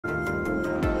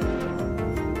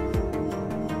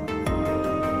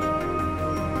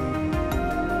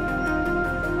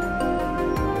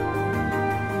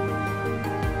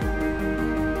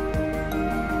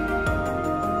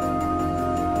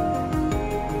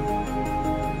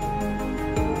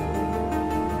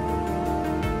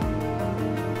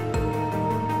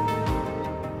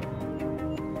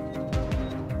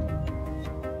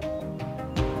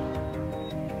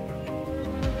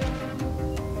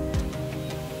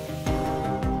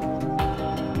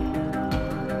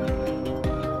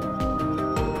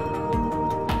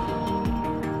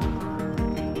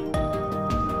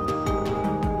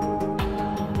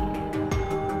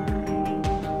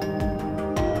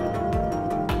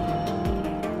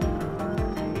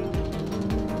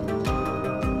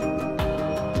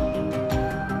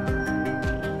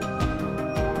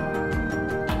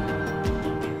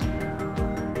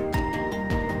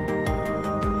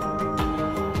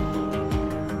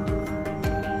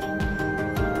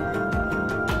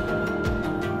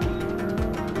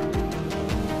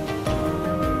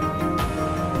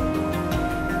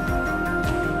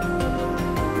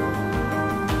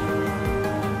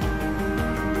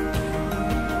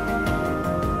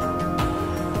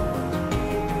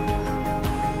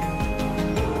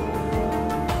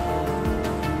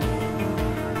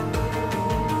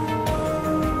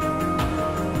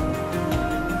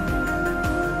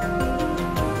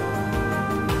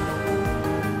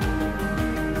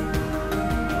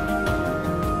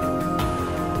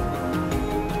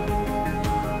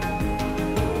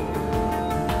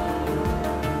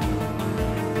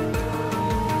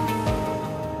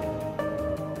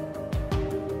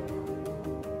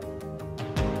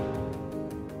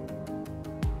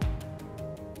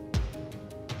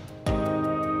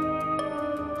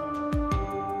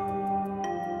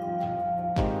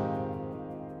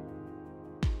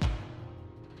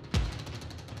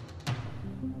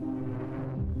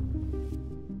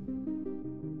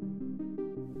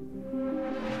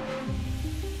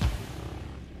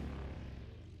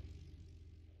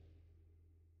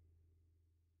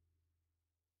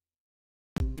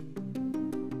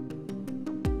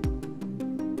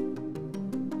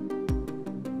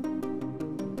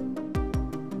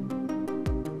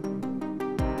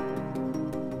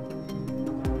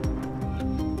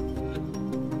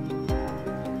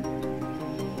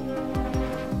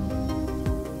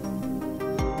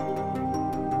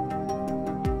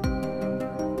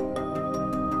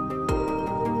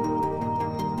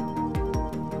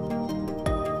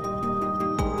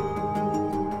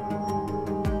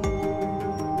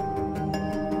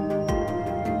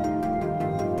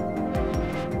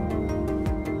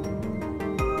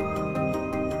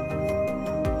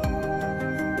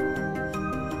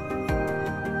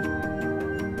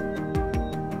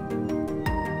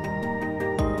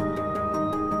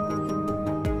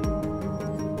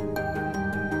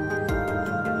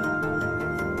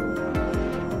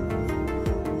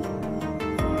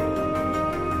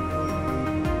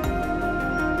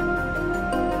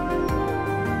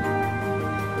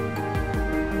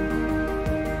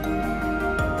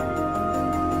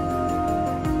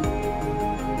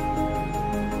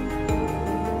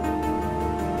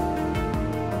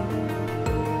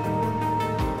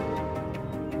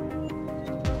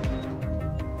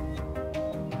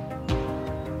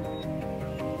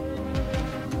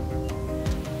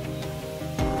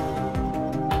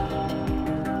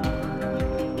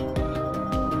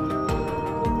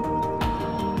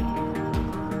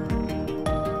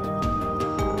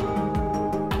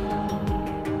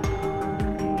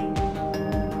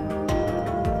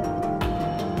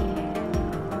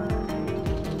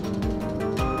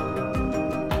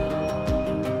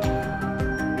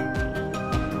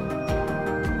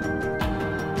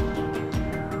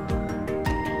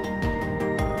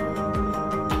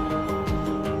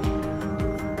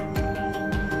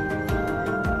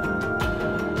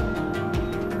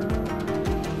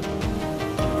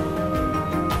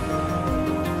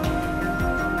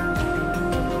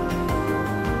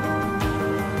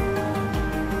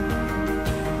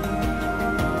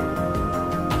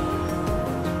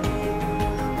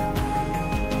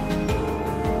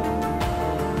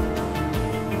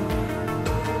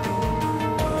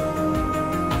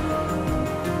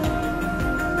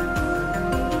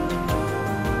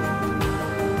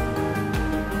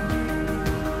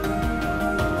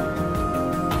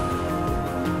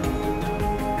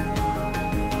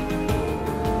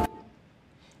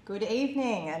Good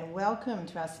evening and welcome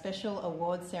to our special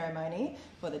awards ceremony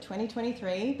for the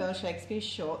 2023 Bell Shakespeare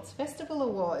Shorts Festival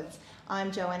Awards.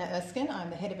 I'm Joanna Erskine, I'm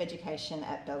the Head of Education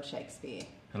at Bell Shakespeare.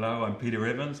 Hello, I'm Peter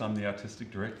Evans, I'm the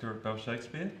Artistic Director at Bell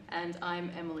Shakespeare. And I'm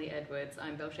Emily Edwards,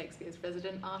 I'm Bell Shakespeare's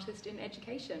Resident Artist in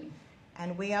Education.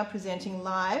 And we are presenting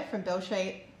live from Bell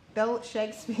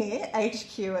Shakespeare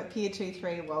HQ at Pier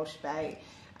 23 Walsh Bay.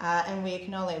 And we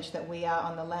acknowledge that we are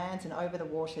on the lands and over the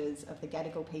waters of the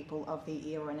Gadigal people of the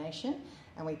Eora Nation,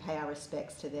 and we pay our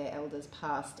respects to their elders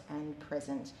past and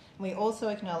present. We also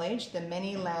acknowledge the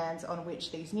many lands on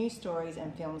which these new stories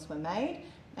and films were made,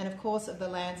 and of course of the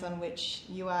lands on which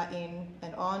you are in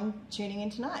and on tuning in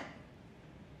tonight.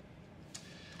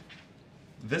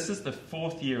 This is the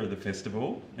fourth year of the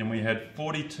festival and we had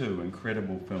 42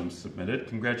 incredible films submitted.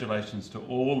 Congratulations to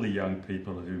all the young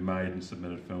people who made and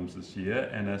submitted films this year,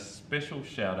 and a special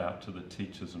shout out to the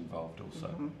teachers involved also.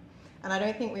 Mm-hmm. And I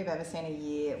don't think we've ever seen a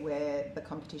year where the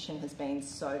competition has been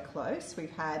so close. We've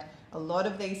had a lot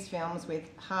of these films with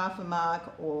half a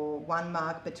mark or 1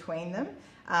 mark between them,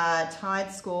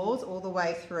 tied scores all the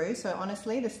way through. So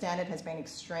honestly, the standard has been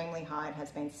extremely high. It has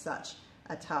been such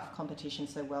a tough competition,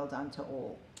 so well done to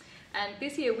all. And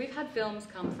this year we've had films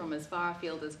come from as far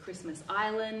afield as Christmas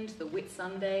Island, the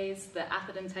Whitsundays, the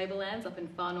Atherton Tablelands up in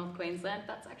far north Queensland,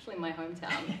 that's actually my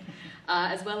hometown,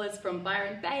 as well as from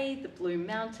Byron Bay, the Blue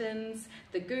Mountains,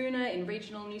 the Goona in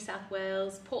regional New South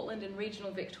Wales, Portland in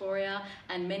regional Victoria,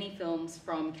 and many films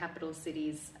from capital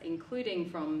cities, including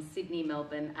from Sydney,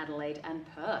 Melbourne, Adelaide and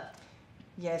Perth.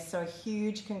 Yes, so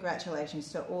huge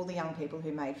congratulations to all the young people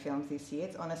who made films this year.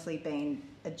 It's honestly been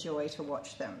a joy to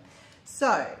watch them.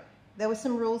 So, there were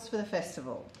some rules for the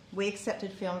festival. We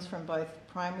accepted films from both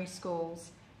primary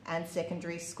schools and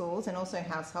secondary schools and also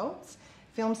households.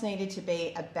 Films needed to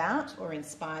be about or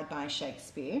inspired by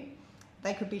Shakespeare.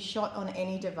 They could be shot on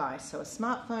any device, so a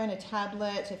smartphone, a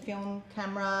tablet, a film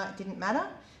camera, it didn't matter.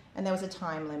 And there was a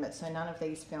time limit, so none of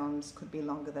these films could be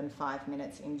longer than 5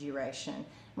 minutes in duration.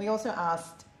 We also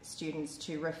asked students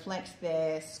to reflect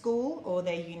their school or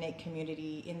their unique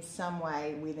community in some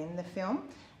way within the film.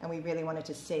 and we really wanted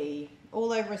to see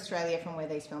all over Australia from where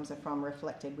these films are from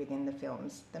reflected within the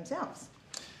films themselves.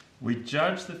 We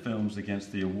judged the films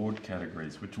against the award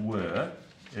categories, which were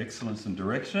excellence in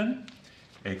direction,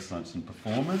 excellence in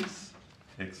performance,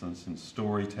 excellence in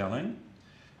storytelling,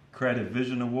 Creative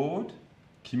Vision Award,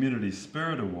 Community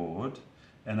Spirit Award,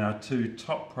 and our two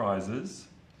top prizes,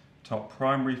 top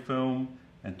primary film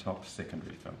and top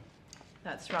secondary film.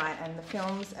 That's right, and the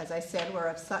films, as I said, were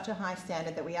of such a high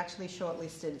standard that we actually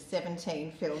shortlisted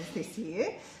 17 films this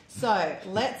year. So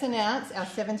let's announce our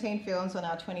 17 films on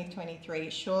our 2023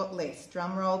 shortlist.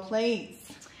 Drum roll,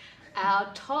 please.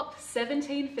 Our top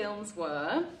 17 films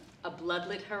were A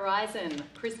Bloodlit Horizon,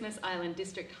 Christmas Island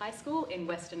District High School in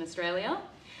Western Australia,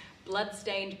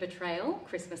 Bloodstained Betrayal,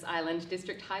 Christmas Island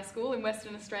District High School in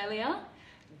Western Australia,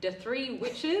 The Three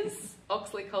Witches,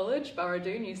 Oxley College,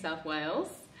 Burradoo, New South Wales,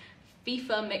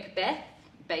 FIFA Macbeth,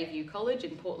 Bayview College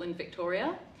in Portland,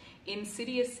 Victoria,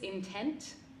 Insidious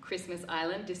Intent, Christmas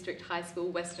Island District High School,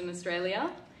 Western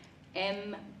Australia,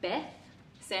 M. Beth,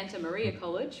 Santa Maria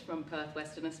College from Perth,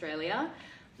 Western Australia,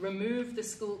 Remove the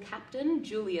School Captain,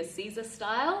 Julius Caesar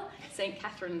Style, St.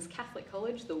 Catherine's Catholic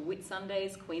College, the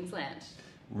Whitsundays, Queensland.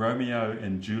 Romeo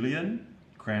and Julian,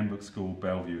 Cranbrook School,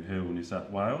 Bellevue Hill, New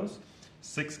South Wales.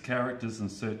 6 Characters in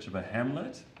Search of a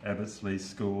Hamlet, Abbotsleigh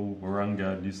School,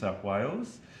 Warunga, New South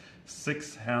Wales.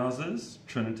 6 Houses,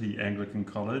 Trinity Anglican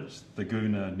College,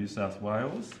 Thaguna, New South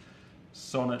Wales.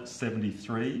 Sonnet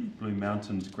 73, Blue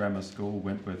Mountains Grammar School,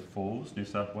 Wentworth Falls, New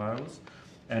South Wales.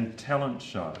 And Talent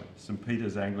Show, St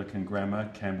Peter's Anglican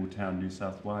Grammar, Campbelltown, New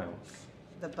South Wales.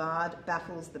 The Bard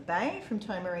Baffles the Bay from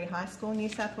Tomaree High School, New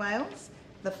South Wales.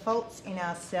 The Faults in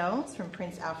Ourselves from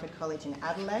Prince Alfred College in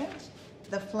Adelaide.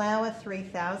 The Flower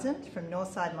 3000 from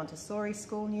Northside Montessori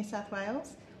School, New South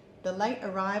Wales. The Late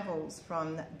Arrivals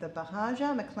from the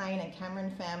Bahaja, McLean and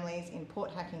Cameron families in Port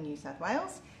Hacking, New South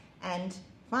Wales. And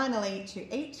finally,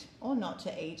 To Eat or Not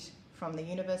to Eat from the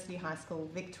University High School,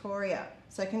 Victoria.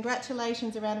 So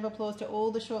congratulations, a round of applause to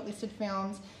all the shortlisted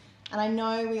films. And I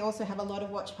know we also have a lot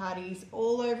of watch parties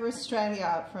all over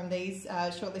Australia from these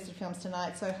shortlisted films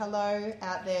tonight. So hello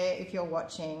out there if you're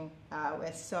watching.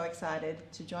 We're so excited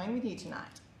to join with you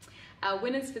tonight. Our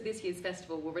winners for this year's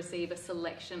festival will receive a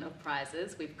selection of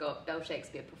prizes. We've got Bell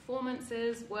Shakespeare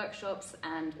performances, workshops,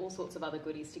 and all sorts of other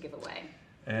goodies to give away.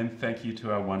 And thank you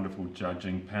to our wonderful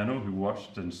judging panel who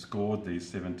watched and scored these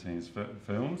 17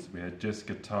 films. We had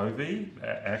Jessica Tovey,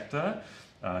 actor,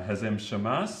 Hazem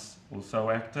Shamas,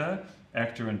 also actor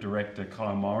and director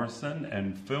Kyle Morrison,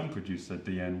 and film producer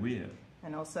Deanne Weir.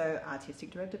 And also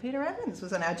artistic director Peter Evans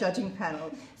was on our judging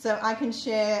panel. So I can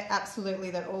share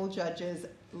absolutely that all judges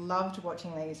loved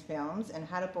watching these films and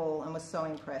had a ball and was so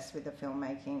impressed with the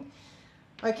filmmaking.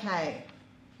 Okay,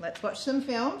 let's watch some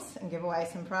films and give away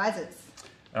some prizes.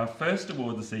 Our first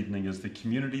award this evening is the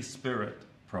Community Spirit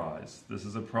Prize. This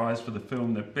is a prize for the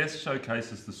film that best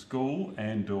showcases the school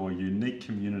and/or unique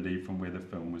community from where the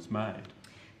film was made.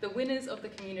 The winners of the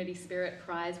Community Spirit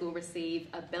Prize will receive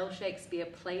a Bell Shakespeare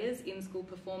Players in-school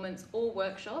performance or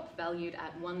workshop valued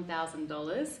at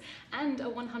 $1,000 and a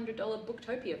 $100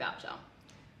 Booktopia voucher.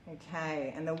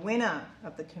 Okay, and the winner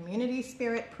of the Community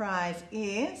Spirit Prize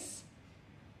is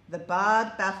The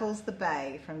Bard Baffles the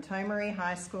Bay from Tomaree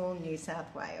High School, New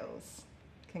South Wales.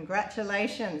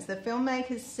 Congratulations. The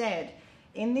filmmakers said,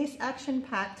 in this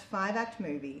action-packed 5-act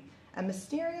movie, a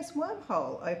mysterious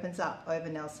wormhole opens up over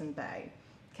Nelson Bay.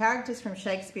 Characters from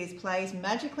Shakespeare's plays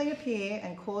magically appear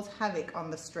and cause havoc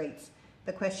on the streets.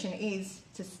 The question is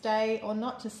to stay or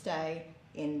not to stay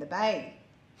in the bay.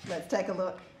 Let's take a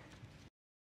look.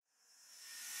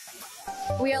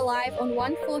 We are live on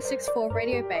 1464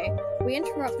 Radio Bay. We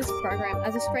interrupt this program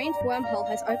as a strange wormhole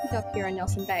has opened up here in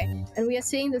Nelson Bay, and we are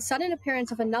seeing the sudden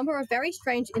appearance of a number of very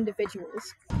strange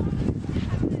individuals.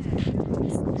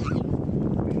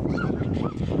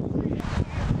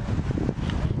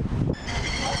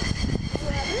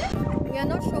 We are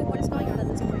not sure what is going on at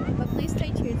this point, but please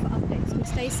stay tuned for updates and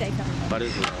stay safe,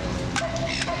 everyone.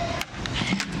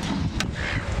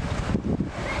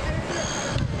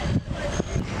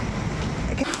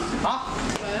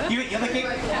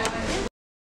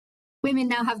 Women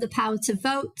now have the power to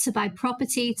vote, to buy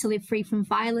property, to live free from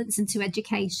violence, and to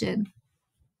education.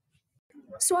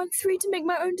 So I'm free to make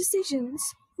my own decisions.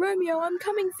 Romeo, I'm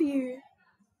coming for you.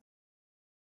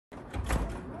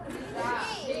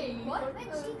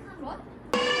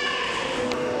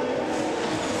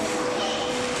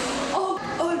 Oh,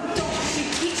 don't she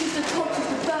teaches the torches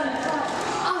to burn bright.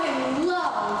 I am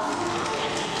love.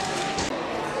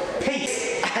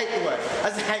 Peace! I hate the word.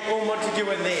 As I hate all Montague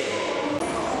and there.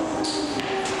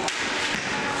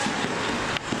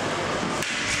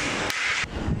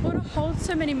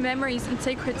 so many memories and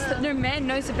secrets that no man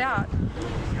knows about?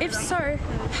 If so,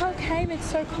 how came it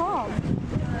so calm?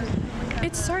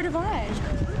 It's so divine.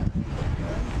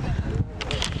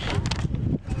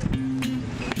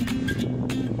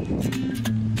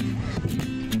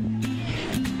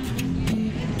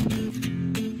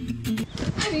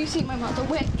 Have you seen my mother?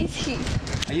 Where is he?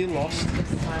 Are you lost?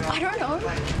 I don't know.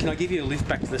 Can I give you a lift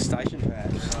back to the station,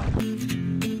 perhaps?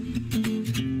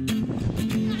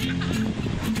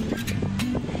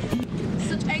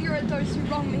 Such anger at those who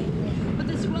wrong me, but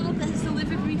this world that has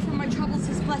delivered me from my troubles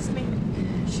has blessed me.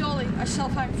 Surely I shall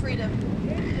find freedom.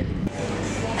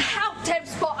 How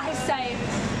tempts what I say?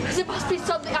 Because there must be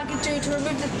something I can do to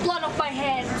remove this blood off my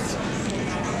hands.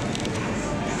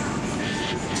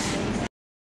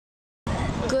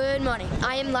 Good morning.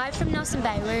 I am live from Nelson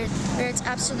Bay, where it's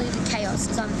absolutely chaos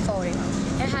is unfolding.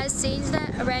 It has scenes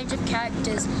that a range of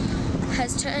characters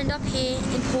has turned up here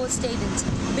in Port Stephens.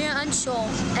 We are unsure,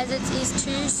 as it is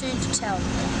too soon to tell.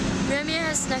 Romeo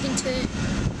has snuck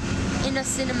in a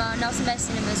cinema, Nelson Bay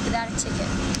Cinemas, without a ticket.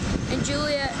 And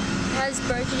Julia has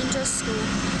broken into a school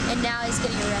and now is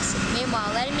getting arrested.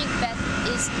 Meanwhile, Lady Macbeth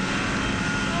is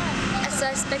a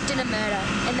suspect in a murder,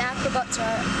 and the acrobats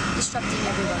are disrupting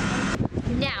everyone.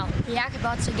 Now, the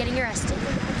acrobats are getting arrested.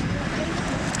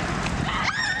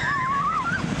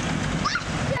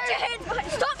 Put your hands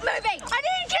behind you. Stop moving! I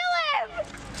didn't kill him!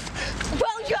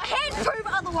 Well, your hands prove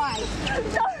otherwise.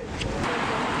 No!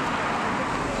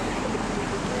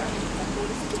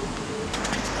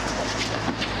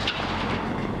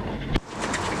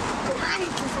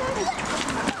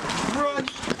 Run!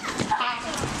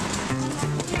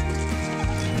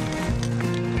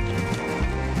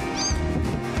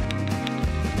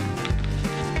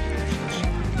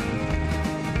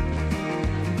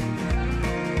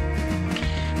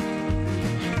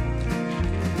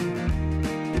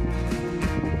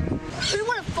 Who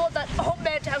would have thought that old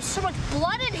man to have so much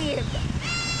blood in him?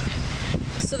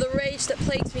 So the rage that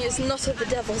plagues me is not of the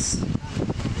devils.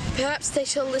 Perhaps they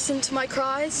shall listen to my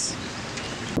cries?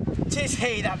 'Tis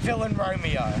he, that villain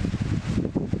Romeo.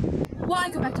 Why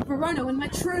go back to Verona when my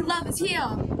true love is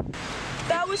here?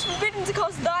 Thou was forbidden to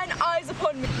cast thine eyes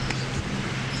upon me.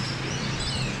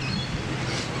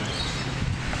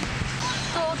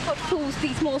 God, what fools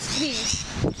these Moors be.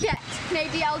 Yet,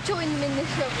 maybe I'll join them in this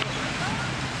revel.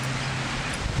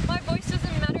 My voice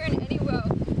doesn't matter in any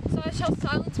world, so I shall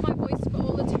silence my voice for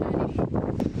all eternity.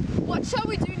 What shall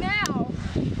we do now?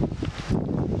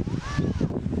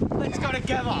 Let's go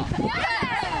together.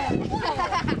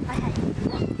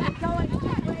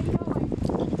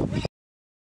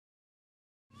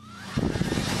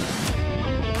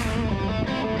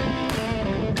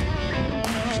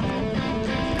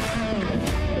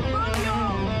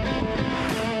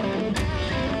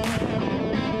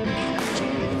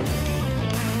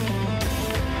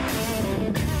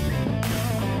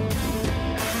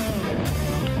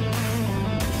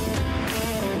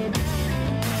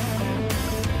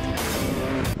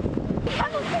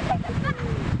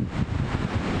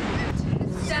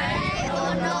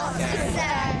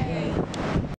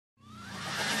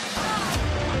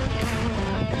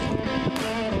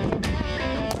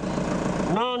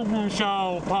 None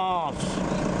shall pass.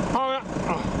 Hurry up.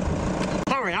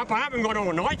 Hurry up, I haven't got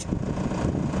all night.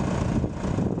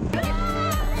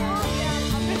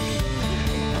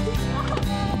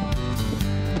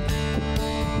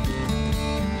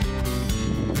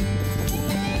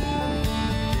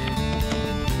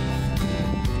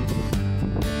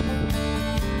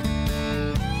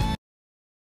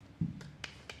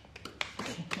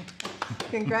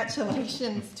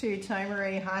 Congratulations to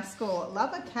Tomaree High School.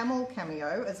 Love a camel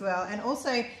cameo as well, and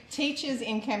also teachers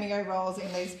in cameo roles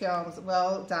in these films.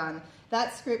 Well done.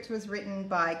 That script was written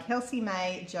by Kelsey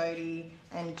May, Jodie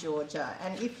and Georgia.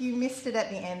 And if you missed it at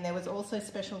the end, there was also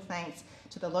special thanks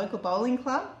to the local bowling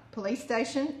club, police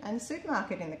station and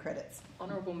supermarket in the credits.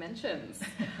 Honourable mentions.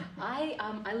 I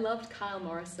loved Kyle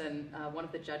Morrison, one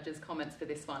of the judges' comments for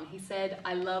this one. He said,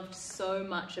 "I loved so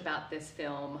much about this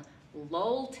film.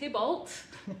 Lol Tybalt,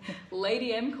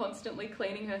 Lady M constantly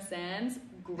cleaning her sands,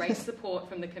 great support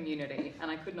from the community,"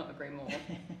 and I could not agree more.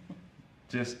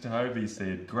 Just Toby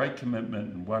said, great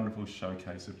commitment and wonderful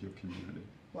showcase of your community.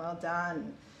 Well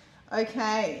done.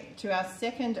 Okay, to our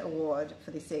second award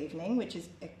for this evening, which is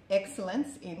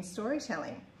Excellence in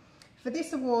Storytelling. For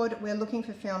this award, we're looking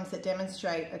for films that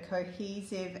demonstrate a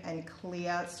cohesive and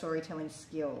clear storytelling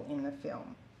skill in the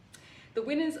film. The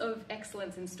winners of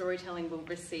Excellence in Storytelling will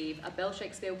receive a Bell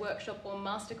Shakespeare workshop or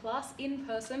masterclass in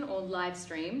person or live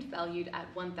streamed, valued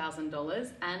at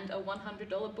 $1,000, and a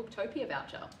 $100 Booktopia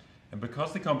voucher. And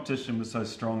because the competition was so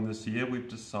strong this year, we've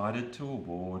decided to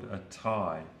award a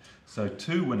tie. So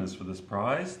 2 winners for this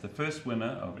prize. The first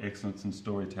winner of Excellence in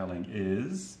Storytelling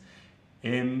is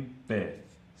M. Beth,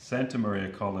 Santa Maria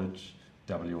College,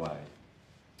 WA.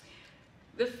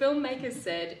 The filmmakers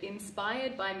said,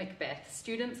 inspired by Macbeth,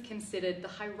 students considered the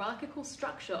hierarchical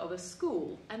structure of a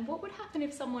school and what would happen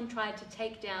if someone tried to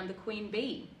take down the queen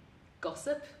bee.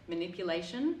 Gossip,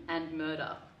 manipulation, and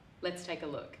murder. Let's take a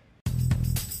look.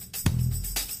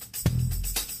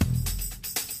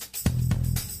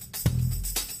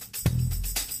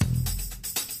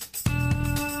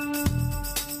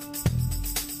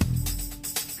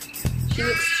 She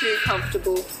looks too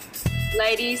comfortable.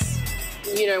 Ladies,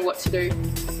 you know what to do.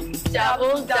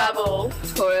 Double, double,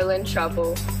 toil and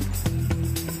trouble.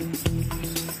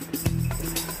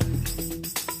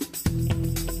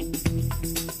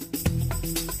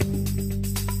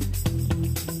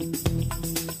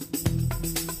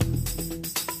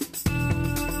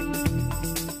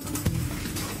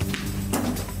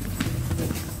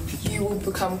 You will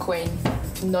become queen.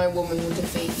 No woman will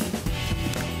defeat you.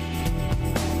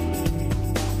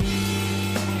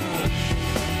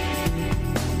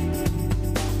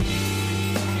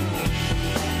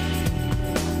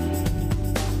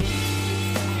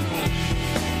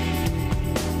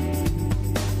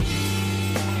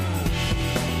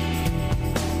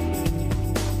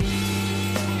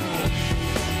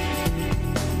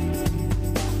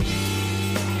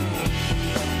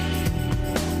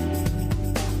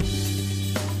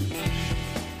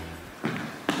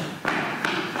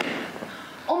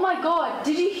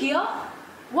 Did you hear?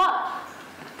 What?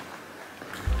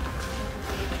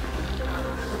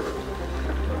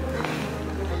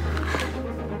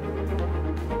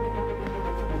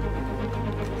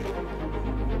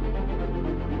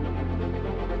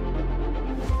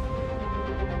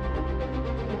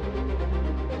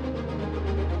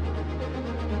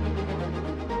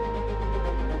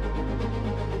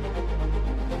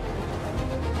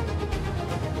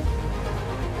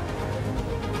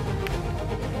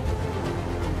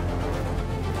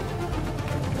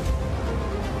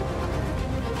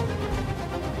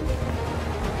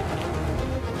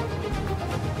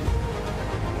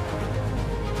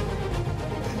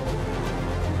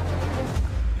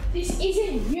 This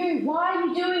isn't you. Why are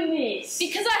you doing this?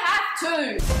 Because I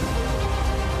have to.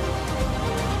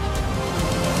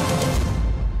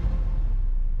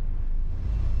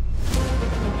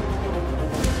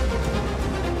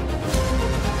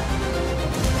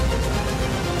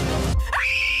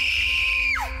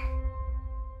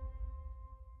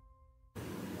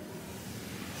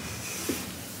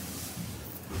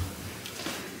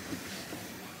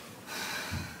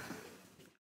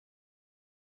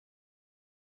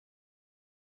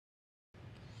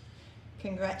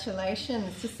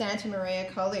 Congratulations to Santa Maria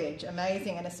College,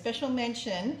 amazing, and a special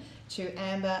mention to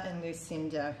Amber and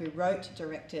Lucinda, who wrote,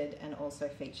 directed and also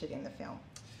featured in the film.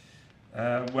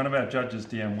 One of our judges,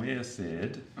 Deanne Ware,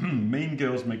 said, Mean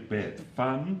Girls Macbeth,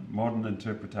 fun, modern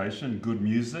interpretation, good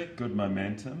music, good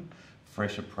momentum,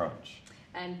 fresh approach.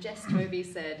 And Jess Tovey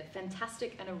said,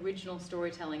 fantastic and original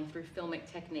storytelling through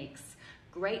filmic techniques,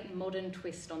 great modern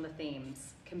twist on the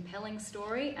themes, compelling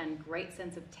story and great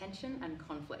sense of tension and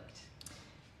conflict.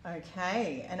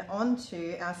 Okay, and on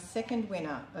to our second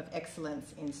winner of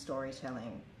Excellence in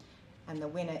Storytelling. And the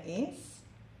winner is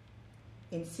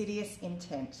Insidious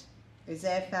Intent.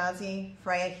 Uzair Fauzi,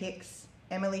 Freya Hicks,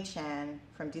 Emily Chan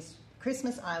from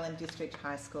Christmas Island District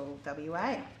High School,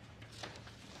 WA.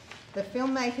 The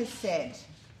filmmakers said,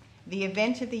 the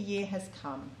event of the year has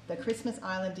come, the Christmas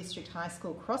Island District High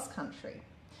School cross country.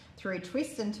 Through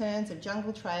twists and turns of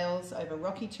jungle trails, over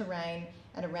rocky terrain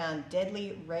and around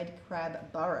deadly red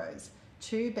crab burrows,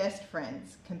 2 best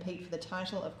friends compete for the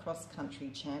title of cross-country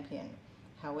champion.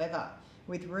 However,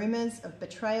 with rumours of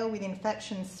betrayal within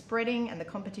factions spreading and the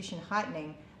competition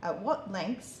heightening, at what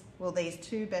lengths will these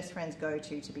 2 best friends go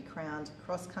to be crowned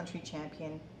cross-country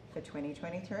champion for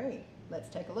 2023? Let's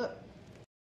take a look.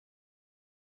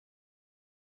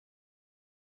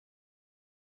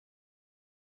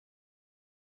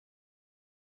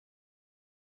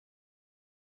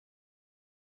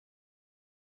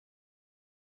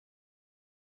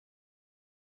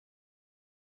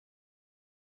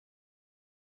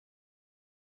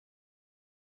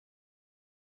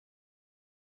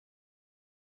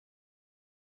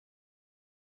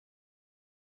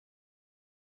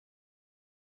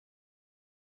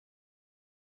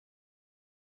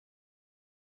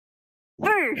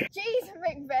 Jeez,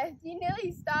 Macbeth, you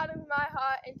nearly started my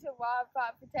heart into wild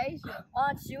palpitation.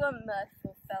 Aren't you a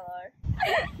mirthful fellow?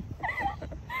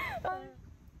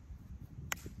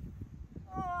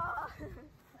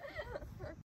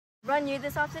 Run you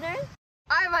this afternoon?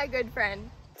 I'm my good friend.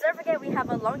 Don't forget we have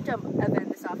a long jump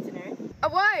event this afternoon. I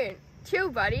won't. Chill,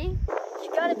 buddy. You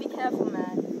gotta be careful,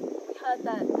 man. We heard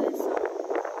that there's some,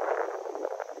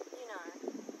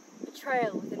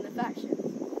 betrayal within the factions.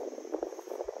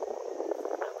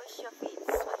 I wish your feet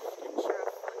swift and sure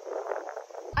of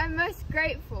foot. I'm most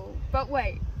grateful. But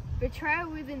wait, betrayal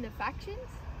within the factions?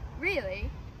 Really?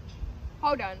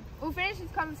 Hold on. We'll finish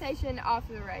this conversation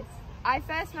after the race. I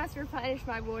first must replenish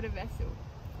my water vessel.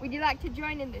 Would you like to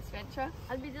join in this venture?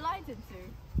 I'd be delighted to.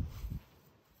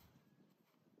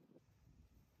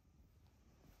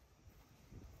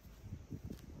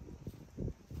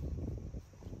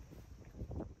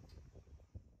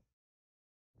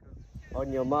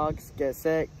 On your marks, get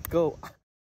set, go.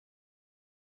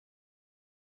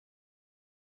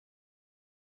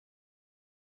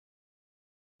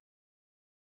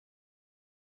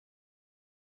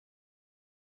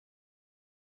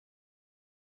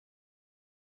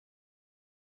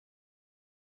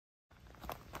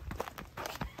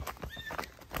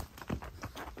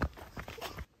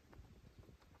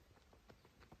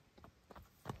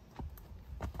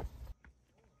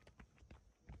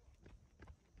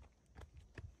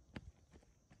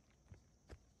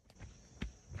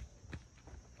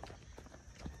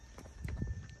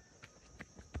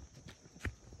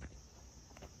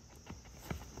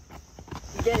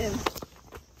 Get him.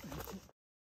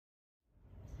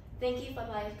 Thank you for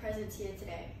my presence here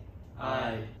today.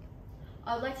 Aye.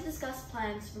 I would like to discuss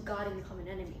plans regarding the common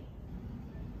enemy.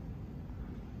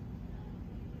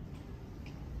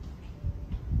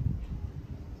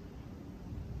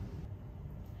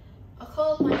 A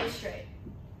call of my straight.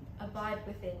 Abide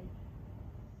within.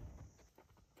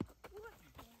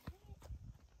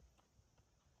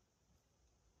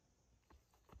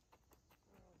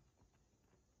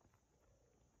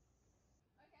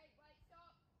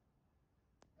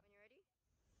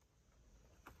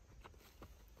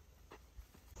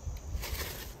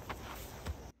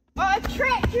 Oh,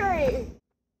 treachery!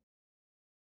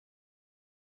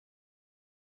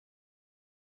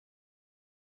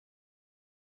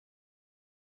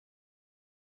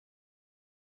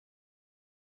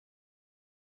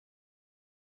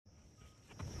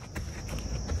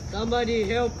 Somebody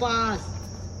help us!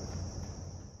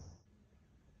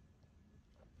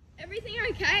 Everything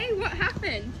okay? What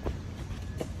happened?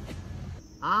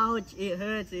 Ouch, it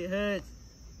hurts, it hurts.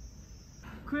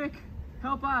 Quick,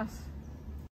 help us.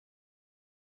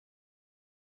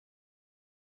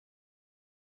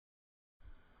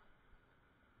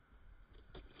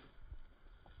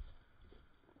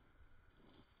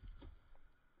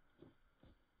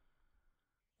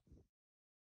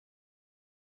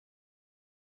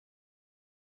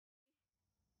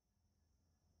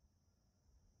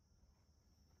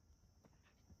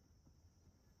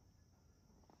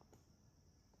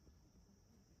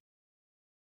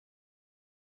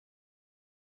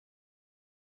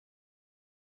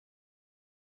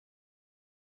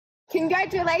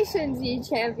 Congratulations, you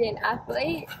champion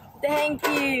athlete. Thank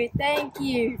you.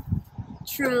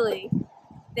 Truly,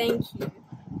 thank you.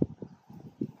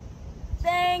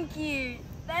 Thank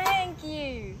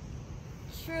you.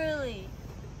 Truly,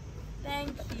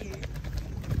 thank you.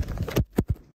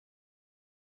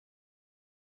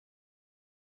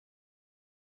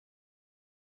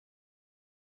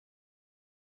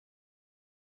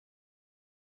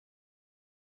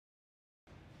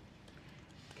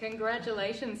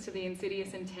 Congratulations to the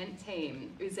Insidious Intent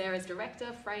team, Uzair as director,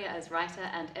 Freya as writer,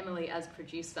 and Emily as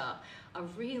producer. A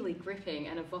really gripping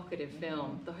and evocative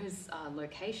film. Those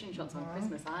location shots on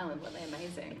Christmas Island, were they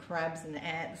amazing? The crabs and the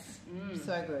ants,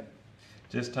 so good.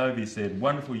 Jess Tovey said,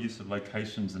 wonderful use of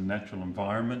locations and natural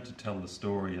environment to tell the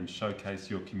story and showcase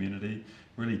your community.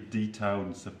 Really detailed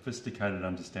and sophisticated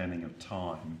understanding of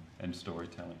time and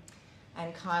storytelling.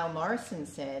 And Kyle Morrison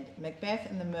said, Macbeth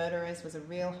and the Murderers was a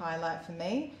real highlight for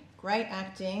me. Great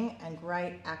acting and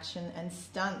great action and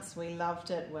stunts. We loved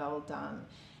it. Well done.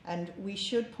 And we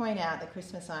should point out that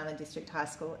Christmas Island District High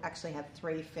School actually had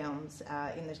 3 films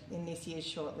in this year's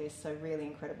shortlist, so really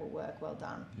incredible work. Well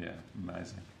done. Yeah,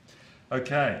 amazing.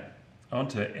 Okay, on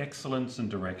to excellence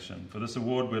and direction. For this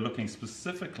award, we're looking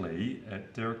specifically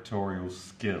at directorial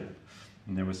skill.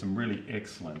 And there were some really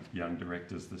excellent young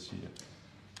directors this year.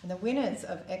 And the winners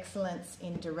of Excellence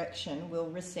in Direction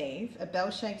will receive a Bell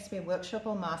Shakespeare Workshop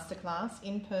or Masterclass,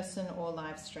 in person or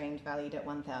live streamed, valued at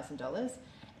 $1,000,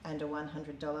 and a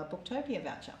 $100 Booktopia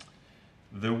voucher.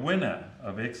 The winner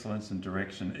of Excellence in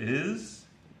Direction is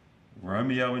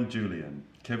Romeo and Julian,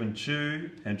 Kevin Chu,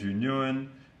 Andrew Nguyen,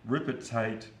 Rupert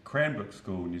Tate, Cranbrook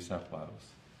School, New South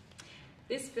Wales.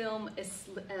 This film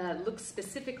looks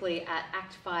specifically at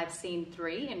Act 5, Scene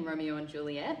 3 in Romeo and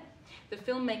Juliet. The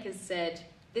filmmakers said,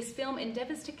 "This film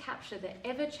endeavours to capture the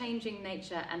ever-changing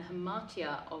nature and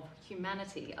hamartia of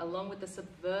humanity, along with the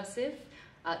subversion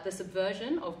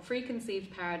of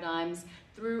preconceived paradigms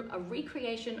through a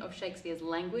recreation of Shakespeare's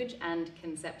language and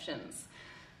conceptions."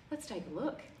 Let's take a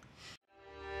look.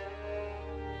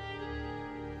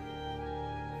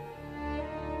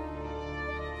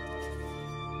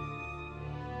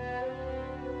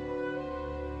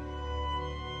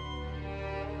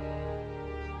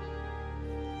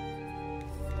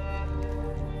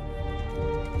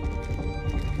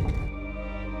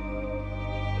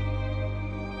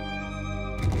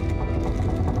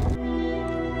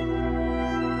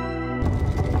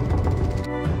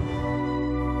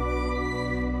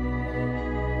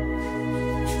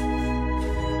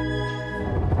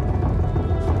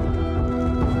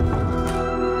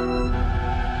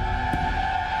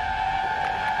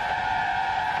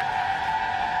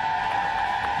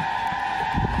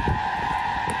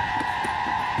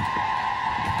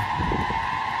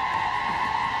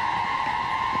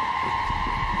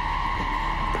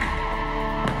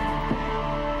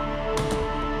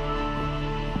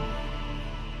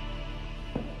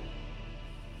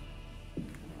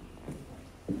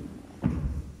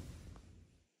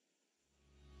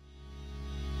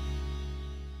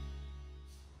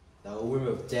 The womb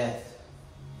of death,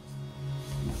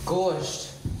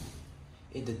 gorged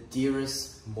in the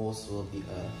dearest morsel of the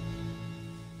earth.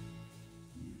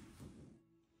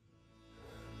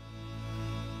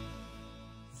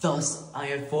 Thus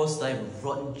I enforce thy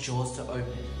rotten jaws to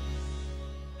open,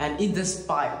 and in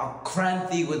despite I'll cram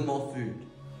thee with more food.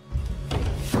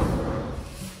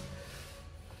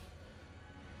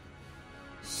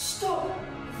 Stop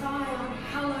thy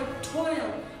unhallowed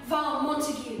toil, vile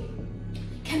Montague.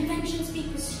 Can vengeance be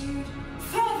pursued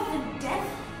further than death?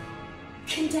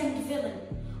 Condemned villain,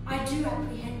 I do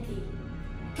apprehend thee.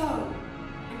 Go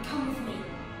and come with me,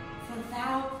 for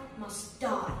thou must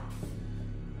die.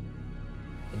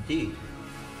 Indeed,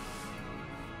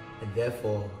 and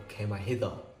therefore came I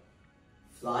hither.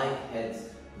 Flying heads,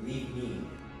 leave me.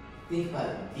 Think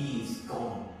about these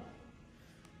gone.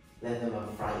 Let them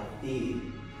affright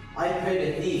thee. I pray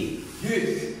to thee,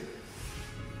 youth.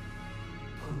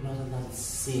 Put not another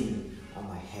sin on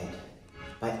my head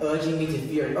by urging me to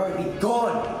fear it. Oh, be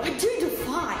gone! I do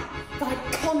defy thy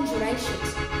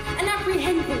conjurations and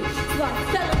apprehend thee for thy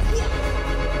fellow here.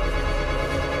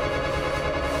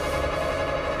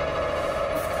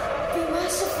 Be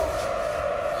merciful.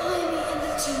 Hide me in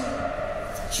the tomb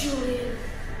with Julian.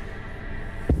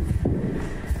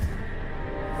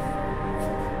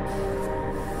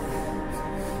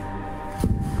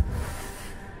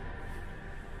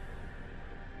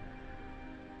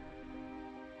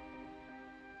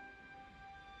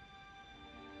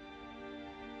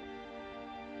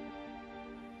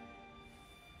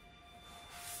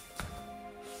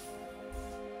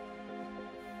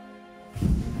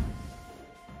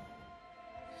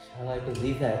 Shall I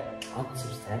believe that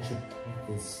unsubstantial death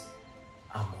is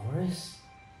amorous?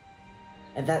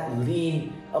 And that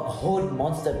lean, abhorred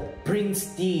monster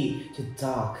brings thee to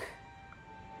dark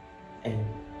and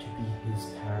to be his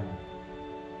paramour?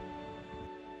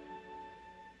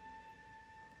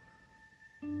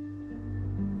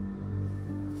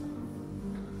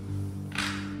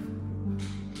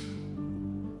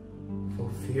 For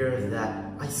fear of that,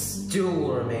 I still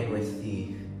will remain with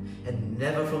thee, and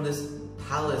never from this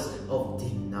palace of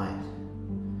deep night.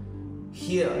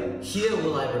 Here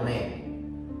will I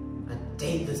remain, a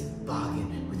dateless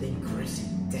bargain with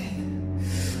engrossing death.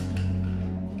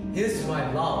 Here's to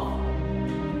my love.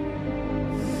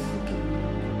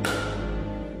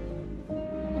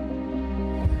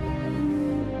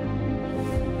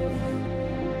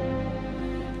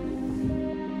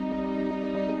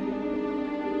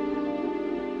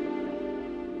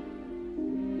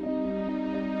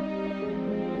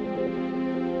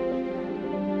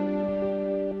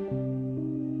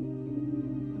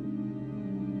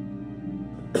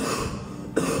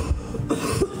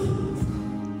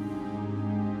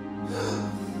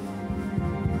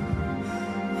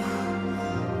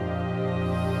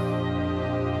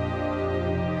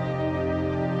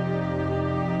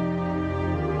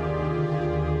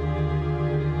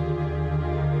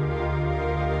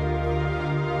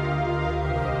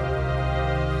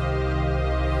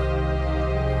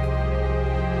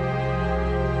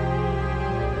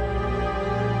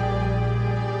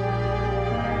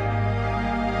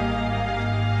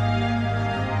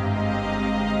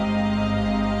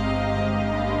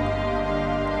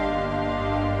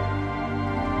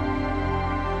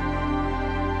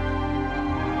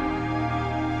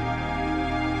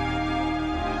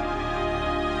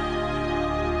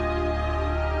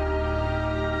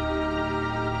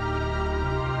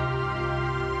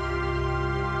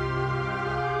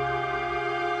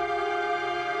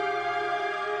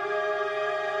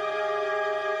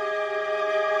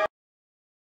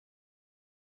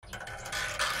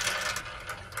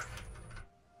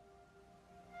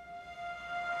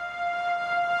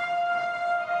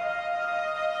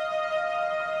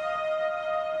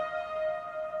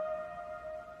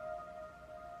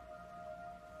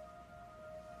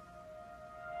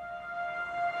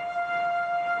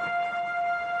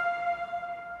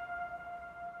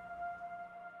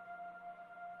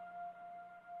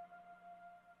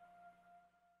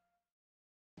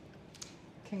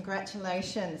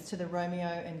 Congratulations to the Romeo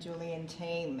and Julian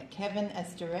team. Kevin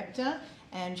as director,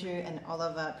 Andrew and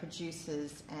Oliver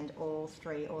producers, and all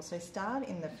three also starred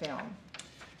in the film.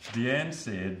 Deanne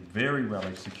said, very well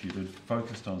executed,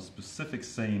 focused on a specific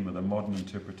scene with a modern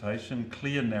interpretation,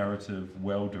 clear narrative,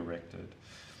 well directed.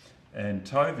 And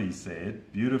Tovi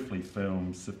said, beautifully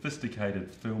filmed, sophisticated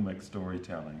filmic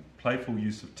storytelling, playful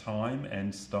use of time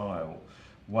and style,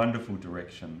 wonderful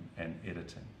direction and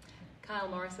editing. Kyle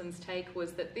Morrison's take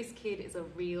was that this kid is a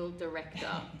real director.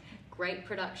 Great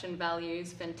production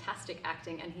values, fantastic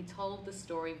acting, and he told the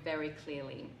story very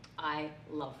clearly. I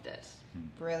loved it.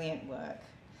 Brilliant work.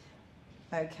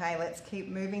 Okay, let's keep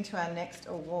moving to our next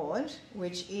award,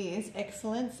 which is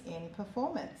Excellence in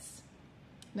Performance.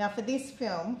 Now for this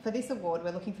award,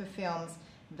 we're looking for films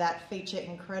that feature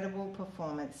incredible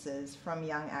performances from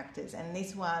young actors, and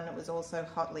this one was also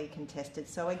hotly contested.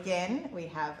 So again, we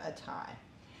have a tie.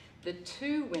 The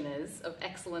two winners of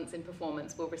Excellence in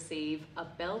Performance will receive a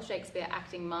Bell Shakespeare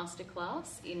Acting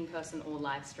Masterclass, in person or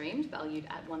live streamed, valued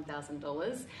at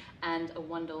 $1,000, and a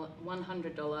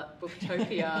 $100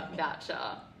 Booktopia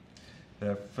voucher.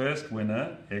 The first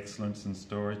winner, Excellence in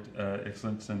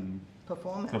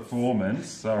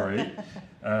Performance,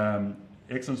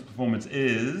 Excellence Performance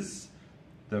is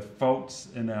The Faults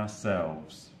in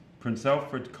Ourselves, Prince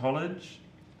Alfred College,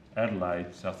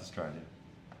 Adelaide, South Australia.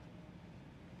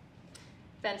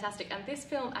 Fantastic. And this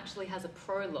film actually has a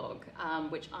prologue,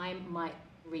 which I might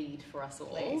read for us all.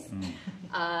 Please.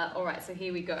 All right, so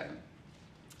here we go.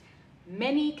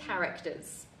 Many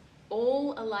characters,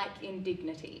 all alike in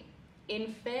dignity,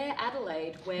 in fair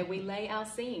Adelaide where we lay our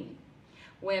scene,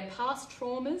 where past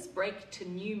traumas break to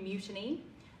new mutiny,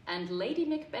 and Lady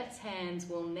Macbeth's hands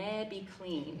will ne'er be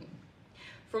clean.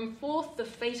 From forth the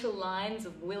fatal lines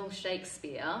of Will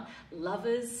Shakespeare,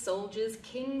 lovers, soldiers,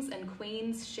 kings and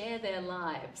queens share their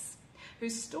lives,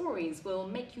 whose stories will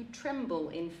make you tremble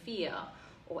in fear,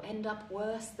 or end up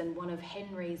worse than one of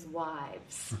Henry's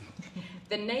wives.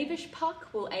 The knavish puck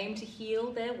will aim to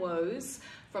heal their woes,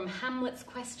 from Hamlet's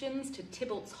questions to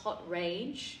Tybalt's hot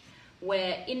rage,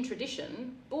 where, in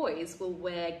tradition, boys will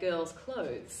wear girls'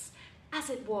 clothes, as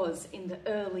it was in the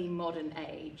early modern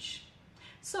age.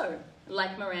 So,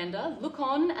 like Miranda, look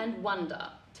on and wonder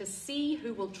to see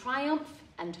who will triumph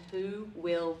and who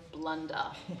will blunder.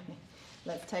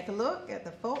 Let's take a look at The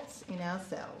Faults in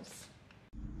Ourselves.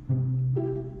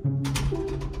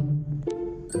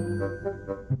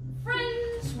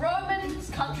 Friends, Romans,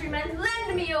 countrymen,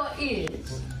 lend me your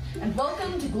ears, and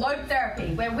welcome to Globe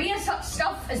Therapy, where we are such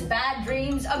stuff as bad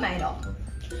dreams are made of.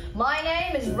 My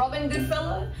name is Robin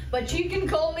Goodfellow, but you can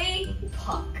call me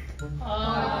Puck.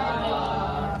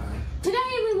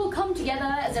 Today we will come together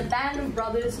as a band of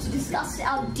brothers to discuss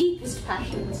our deepest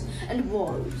passions and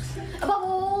woes. Above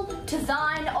all, to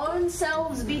thine own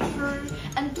selves be true,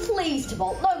 and please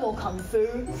Tybolt, no more kung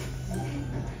fu.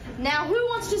 Now who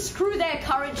wants to screw their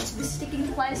courage to the sticking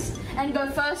place and go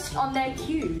first on their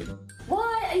cue?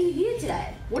 Why are you here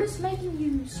today? What is making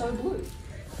you so blue?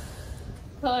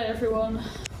 Hi everyone,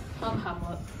 I'm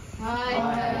Hamlet.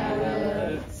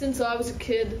 Hi. Since I was a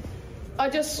kid,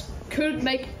 I just couldn't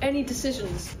make any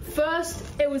decisions. First,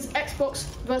 it was Xbox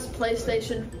versus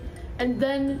PlayStation, and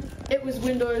then it was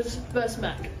Windows versus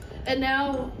Mac. And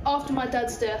now, after my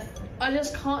dad's death, I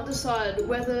just can't decide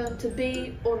whether to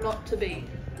be or not to be.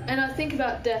 And I think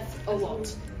about death a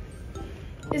lot.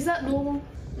 Is that normal?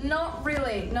 Not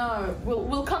really, no.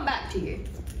 We'll come back to you.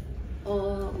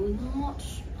 Not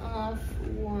enough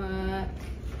work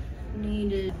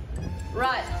needed.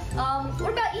 Right,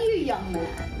 what about you, young man?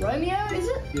 Romeo, is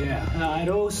it? Yeah, it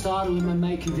all started when my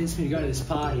mate convinced me to go to this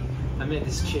party. I met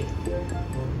this chick.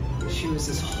 She was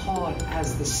as hot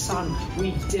as the sun.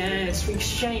 We danced, we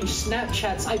exchanged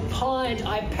Snapchats. I pined,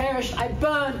 I perished, I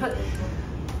burned, but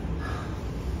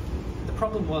the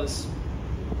problem was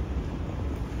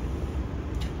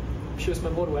she was my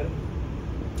water wedding.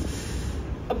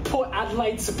 A Port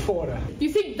Adelaide supporter. You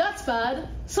think that's bad?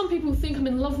 Some people think I'm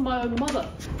in love with my own mother.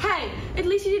 Hey, at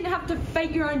least you didn't have to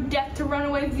fake your own death to run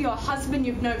away with your husband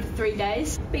you've known for 3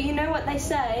 days. But you know what they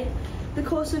say, the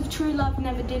course of true love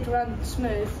never did run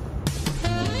smooth.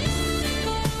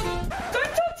 Don't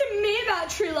talk to me about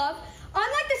true love.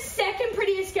 I'm like the second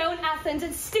prettiest girl in Athens,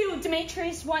 and still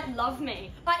Demetrius won't love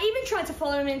me. I even tried to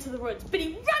follow him into the woods, but he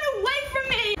ran away from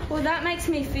me! Well, that makes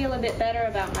me feel a bit better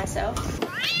about myself.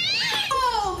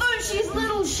 Oh, though she is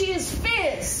little, she is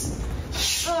fierce.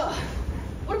 Ugh.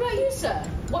 What about you, sir?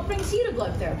 What brings you to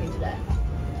Globe Therapy today?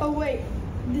 Oh wait,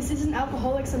 this isn't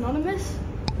Alcoholics Anonymous?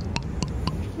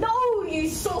 No, you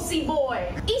saucy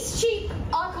boy! East Cheap,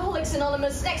 Alcoholics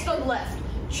Anonymous, next on the left.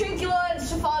 Trincula and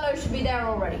Stefano should be there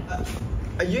already.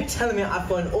 Are you telling me I've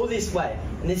gone all this way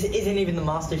and this isn't even the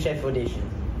MasterChef audition?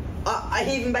 I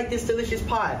even baked this delicious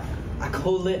pie. I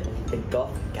call it the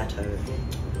Goth Gâteau.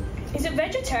 Is it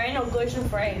vegetarian or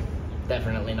gluten-free?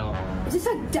 Definitely not. Is this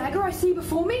that dagger I see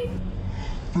before me?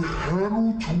 The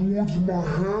handle towards my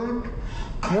hand?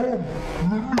 Come,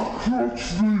 let me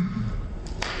touch thee.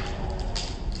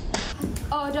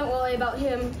 Oh, don't worry about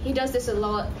him. He does this a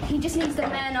lot. He just needs to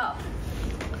man up.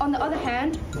 On the other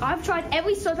hand, I've tried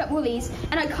every soap at Woolies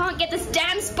and I can't get this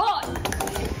damn spot.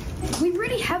 We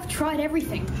really have tried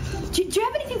everything. Do you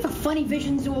have anything for funny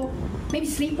visions or maybe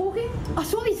sleepwalking? I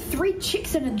saw these 3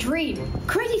 chicks in a dream.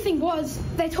 Crazy thing was,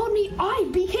 they told me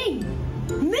I'd be king.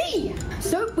 Me!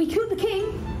 So we killed the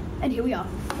king, and here we are.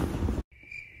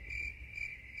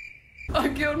 I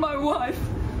killed my wife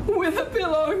with a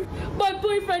pillow. My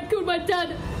boyfriend killed my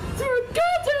dad through a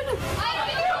curtain. I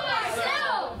killed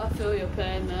myself! I feel your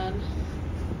pain, man.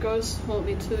 Ghosts haunt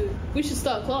me too. We should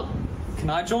start a club. Can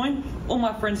I join? All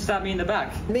my friends stab me in the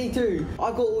back. Me too.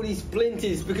 I got all these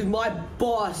splinters because my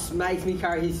boss makes me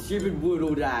carry his stupid wood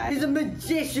all day. He's a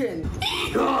magician.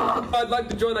 I'd like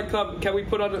to join that club. Can we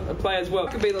put on a play as well?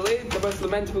 I could be the lead. The most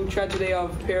lamentable tragedy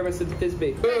of Pyramus and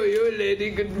Thisbe. Oh, your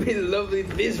lady could be the lovely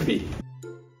Thisbe.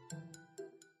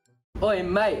 Oi,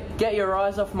 mate, get your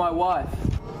eyes off my wife.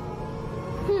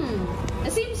 There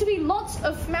seems to be lots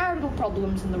of marital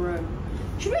problems in the room.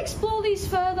 Should we explore these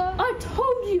further? I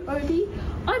told you, Obi.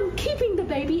 I'm keeping the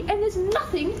baby and there's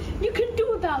nothing you can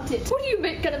do about it. What are you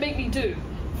gonna make me do?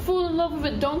 Fall in love with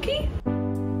a donkey?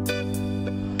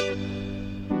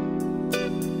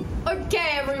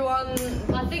 Okay, everyone.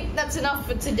 I think that's enough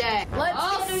for today.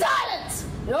 Silence!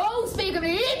 You all speak of an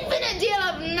infinite deal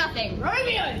of nothing.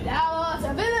 Romeo, thou art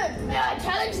a villain. May I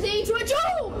challenge thee to a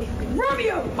duel?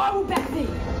 Romeo, I will back thee.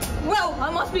 Well, I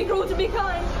must be cruel to be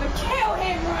kind, but kill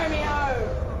him,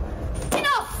 Romeo!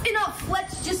 Enough!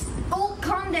 Let's just all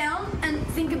calm down and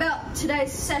think about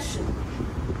today's session.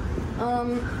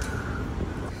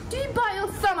 Do you bite your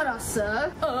thumb at us,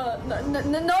 sir?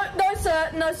 No,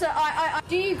 sir. No, sir.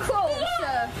 Do you crawl,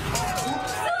 sir?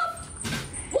 Stop!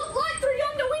 What light through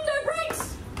yonder window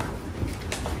breaks?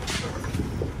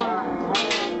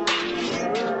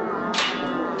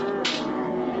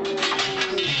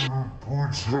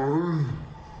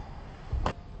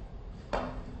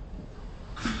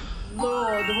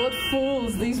 Lord, what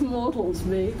fools these mortals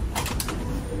be.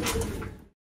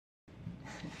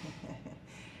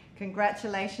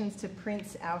 Congratulations to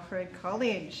Prince Alfred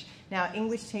College. Now,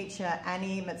 English teacher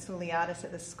Annie Matsouliadis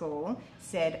at the school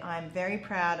said, "I'm very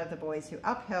proud of the boys who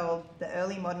upheld the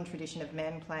early modern tradition of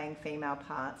men playing female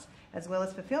parts, as well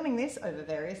as for filming this over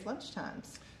various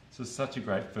lunchtimes." This was such a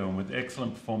great film with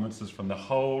excellent performances from the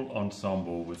whole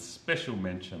ensemble, with special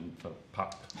mention for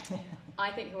Puck. I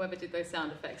think whoever did those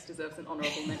sound effects deserves an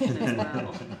honourable mention as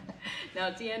well. Now,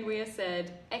 Deanne Weir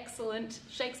said, "Excellent.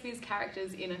 Shakespeare's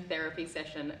characters in a therapy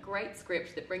session. Great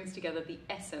script that brings together the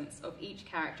essence of each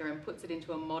character and puts it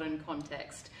into a modern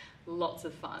context. Lots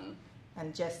of fun."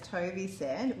 And Jess Tovey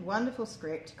said, "Wonderful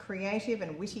script, creative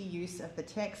and witty use of the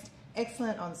text,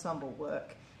 excellent ensemble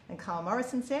work." And Carl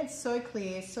Morrison said, "So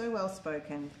clear, so well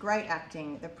spoken, great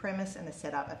acting, the premise and the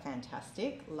setup are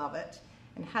fantastic, love it."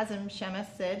 And Hazem Shamas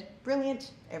said,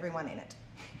 "Brilliant, everyone in it."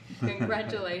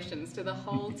 Congratulations to the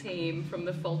whole team from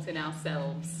The Fault in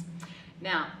Ourselves.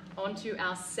 Now, on to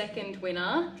our second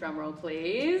winner. Drumroll,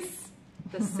 please.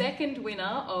 The second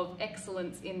winner of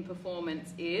Excellence in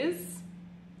Performance is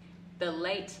The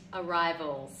Late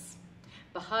Arrivals.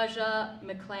 Bahaja,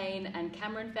 McLean and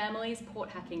Cameron families, Port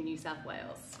Hacking, New South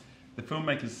Wales. The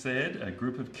filmmakers said a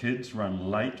group of kids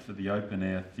run late for the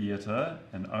open-air theatre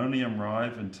and only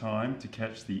arrive in time to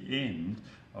catch the end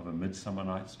of A Midsummer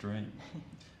Night's Dream.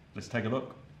 Let's take a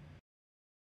look.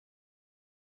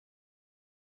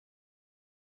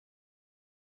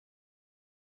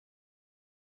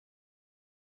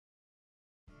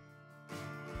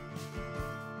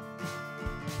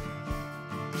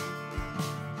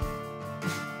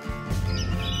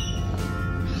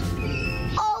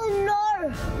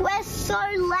 We're so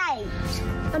late.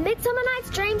 A Midsummer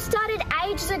Night's Dream started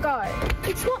ages ago.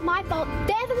 It's not my fault.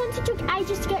 They're the ones who took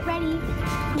ages to get ready.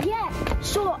 Yeah,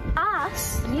 sure,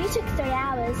 us. You took 3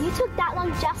 hours. You took that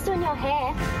long just on your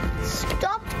hair.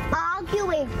 Stop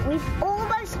arguing. We've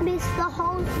almost missed the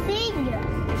whole thing.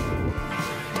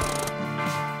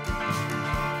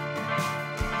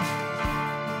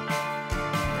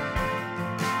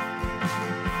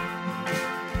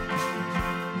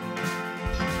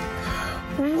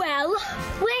 Well,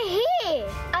 we're here.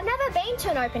 I've never been to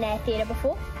an open-air theatre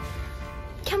before.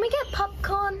 can we get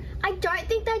popcorn? I don't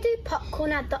think they do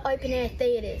popcorn at the open-air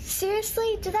theatres.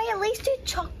 Seriously? Do they at least do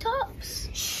choc tops?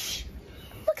 Shh.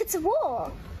 Look, it's a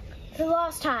wall. For the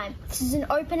last time, this is an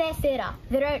open-air theatre.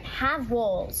 They don't have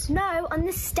walls. No, on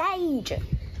the stage.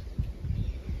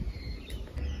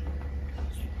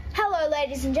 Hello,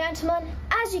 ladies and gentlemen.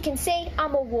 As you can see,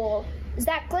 I'm a wall. Is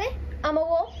that clear? I'm a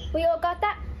wall. We all got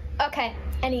that? Okay,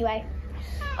 anyway.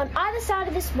 On either side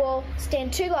of this wall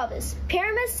stand two lovers,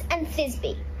 Pyramus and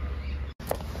Thisbe.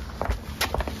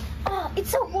 Oh,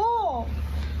 it's a wall.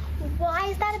 Why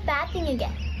is that a bad thing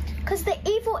again? Because the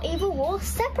evil wall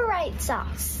separates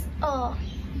us. Oh,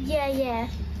 yeah.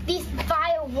 This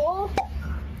vile wall.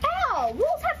 Ow,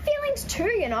 walls have feelings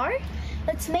too, you know.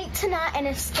 Let's meet tonight and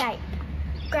escape.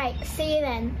 Great, see you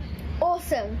then.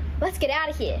 Awesome, let's get out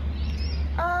of here.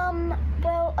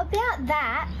 Well, about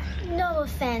that, no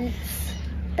offence,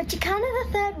 but you can't have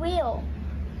a third wheel.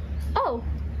 Oh,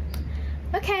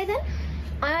 okay then,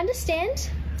 I understand.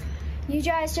 You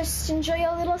guys just enjoy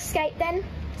your little escape then.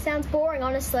 Sounds boring,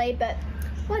 honestly, but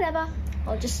whatever.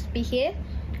 I'll just be here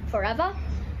forever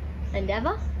and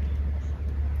ever.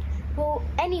 Well,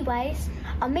 anyways,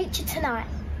 I'll meet you tonight.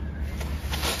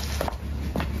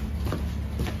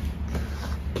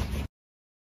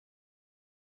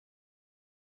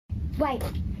 Wait,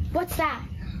 what's that?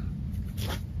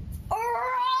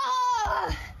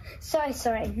 Oh!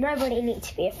 Sorry, nobody needs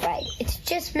to be afraid. It's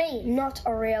just me, not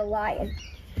a real lion.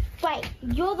 Wait,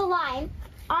 you're the lion?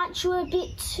 Aren't you a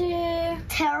bit too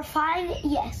terrifying?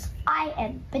 Yes, I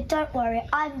am, but don't worry,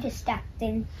 I'm just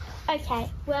acting. Okay,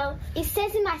 well, it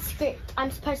says in my script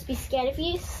I'm supposed to be scared of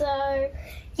you, so...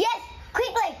 Yes,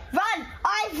 quickly, run!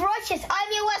 I'm righteous,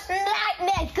 I'm your worst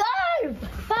nightmare, go!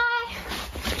 Bye!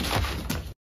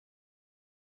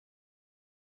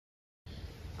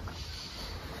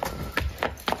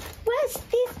 Where's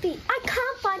Thisbe? I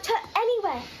can't find her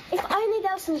anywhere. If only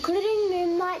there was some glittering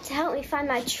moonlight to help me find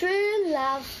my true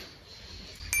love.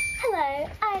 Hello,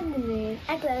 I'm the moon.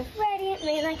 I glow with radiant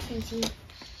moonlight beauty.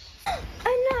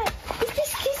 Oh no, is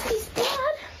this Thisbe's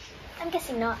blood? I'm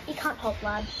guessing not. You can't hold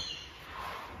blood.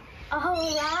 All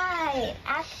right,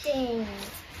 acting.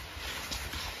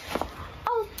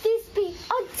 Oh, Thisbe,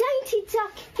 oh dainty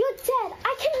duck, you're dead.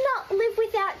 I cannot live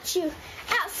without you.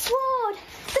 Our sword,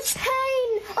 the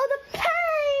pain, oh the pain.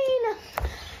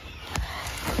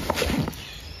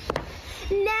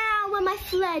 Now am I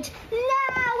fled,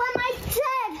 now am I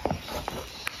dead.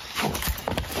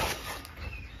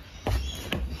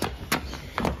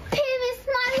 Pyramus,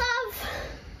 my love,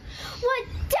 what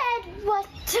dead, what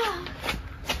done?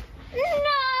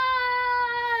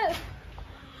 No!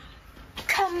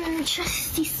 Come,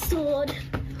 trusty sword.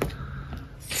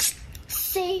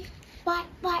 See, white,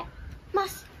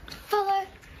 must follow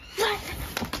right.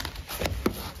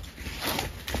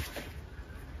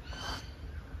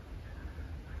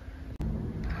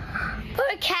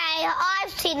 Okay,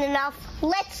 I've seen enough.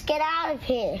 Let's get out of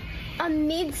here. A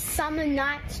midsummer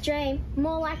night's dream,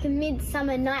 more like a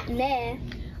midsummer nightmare.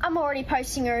 I'm already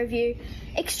posting a review.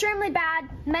 Extremely bad,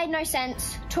 made no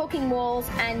sense, talking walls,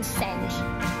 and send.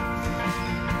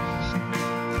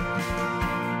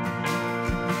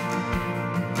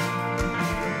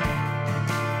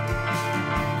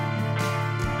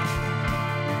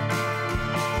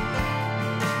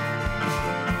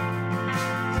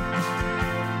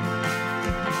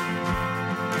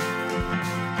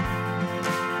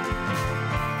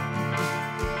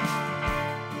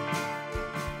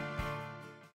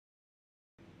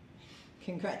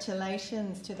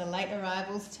 Congratulations to the late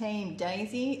arrivals team,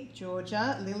 Daisy,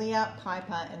 Georgia, Lilia,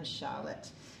 Piper and Charlotte.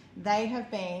 They have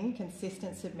been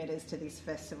consistent submitters to this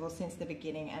festival since the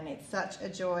beginning, and it's such a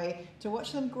joy to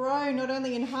watch them grow, not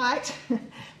only in height,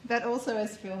 but also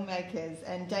as filmmakers.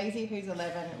 And Daisy, who's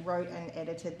 11, wrote and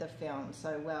edited the film,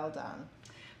 so well done.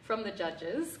 From the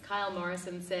judges, Kyle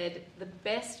Morrison said, the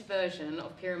best version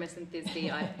of Pyramus and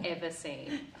Thisbe I've ever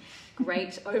seen.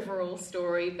 Great overall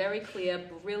story, very clear,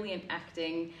 brilliant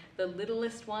acting. The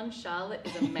littlest one, Charlotte,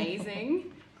 is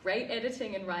amazing. Great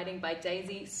editing and writing by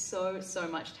Daisy, so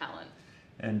much talent.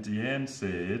 And Deanne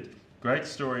said, great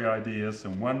story ideas,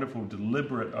 some wonderful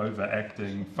deliberate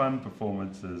overacting, fun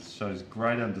performances, shows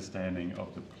great understanding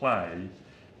of the play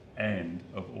and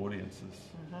of audiences.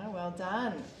 Well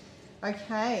done.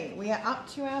 Okay, we are up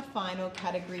to our final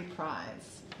category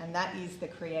prize, and that is the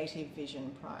Creative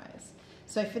Vision Prize.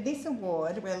 So for this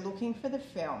award, we're looking for the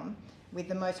film with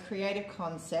the most creative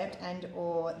concept and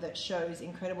or that shows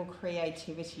incredible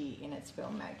creativity in its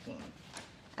filmmaking.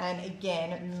 And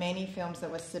again, many films that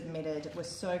were submitted were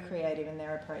so creative in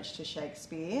their approach to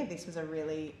Shakespeare. This was a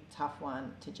really tough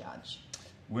one to judge.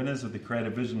 Winners of the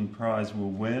Creative Vision Prize will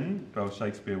win Bell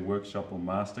Shakespeare Workshop or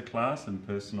Masterclass in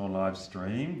person or live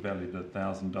stream, valued at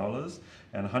 $1,000,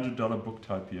 and a $100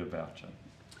 Booktopia voucher.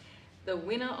 The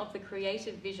winner of the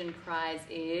Creative Vision Prize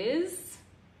is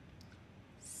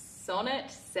Sonnet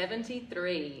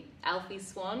 73, Alfie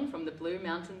Swan from the Blue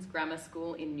Mountains Grammar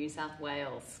School in New South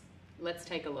Wales. Let's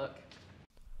take a look.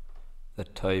 The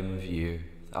time of year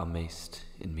thou mayst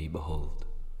in me behold.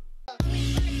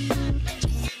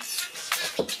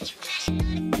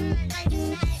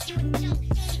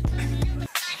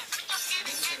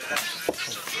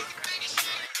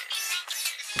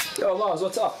 Yo, Lars,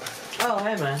 what's up? Oh,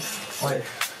 hey, man. Wait,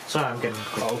 sorry, I'm getting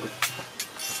cold.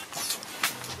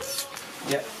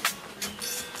 Yep.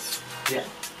 Yeah.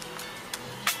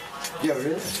 Yeah,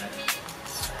 really?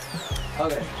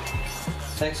 Okay.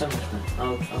 Thanks so much, man.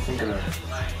 I'll think about it.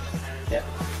 Yeah.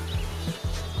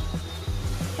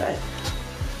 Hey.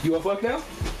 You off work now?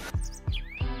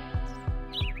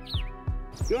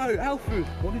 Yo, Alfred,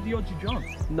 what are the odds you jump?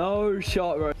 No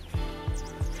shot, bro.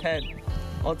 10.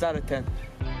 Odds out of 10.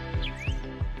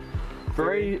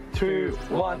 3, 2,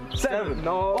 1, 7.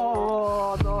 No.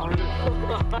 Oh, no.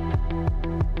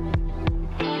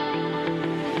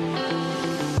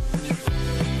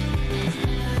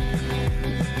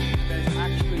 There's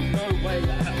actually no way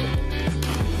that happened.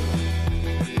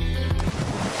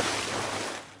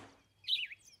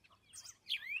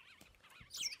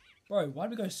 Bro, why do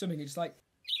we go swimming? It's like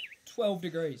 12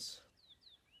 degrees.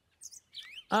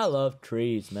 I love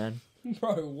trees, man.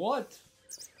 Bro, what?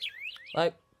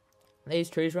 Like,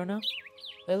 these trees right now,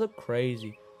 they look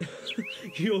crazy.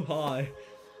 You're high.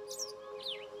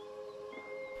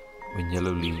 When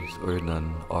yellow leaves or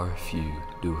none or few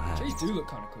do hang. Trees do look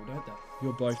kind of cool, don't they?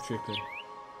 You're both tripping.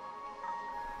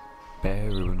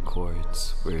 Bare ruined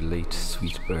chords where late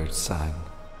sweet birds sang.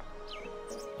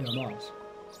 Yeah, Mars.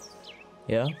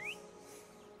 Yeah?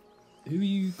 Who are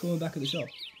you calling back at the shop?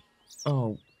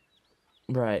 Oh,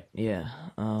 right, yeah.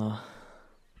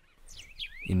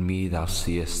 In me thou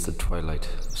seest the twilight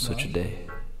of such a day.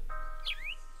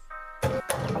 I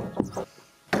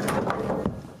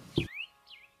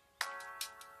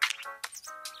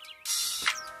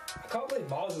can't believe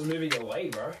Miles is moving away,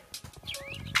 bro.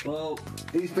 Well,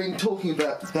 he's been talking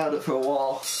about it for a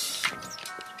while.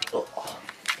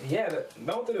 Yeah, but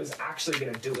no one thought he was actually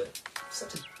gonna do it.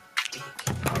 Such a dick.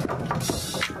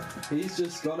 He's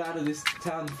just got out of this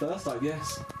town first, I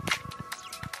guess.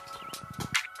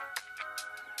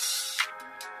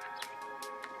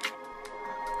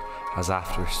 As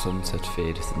after sunset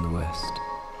fadeth in the west,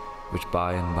 which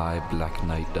by and by black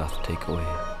night doth take away.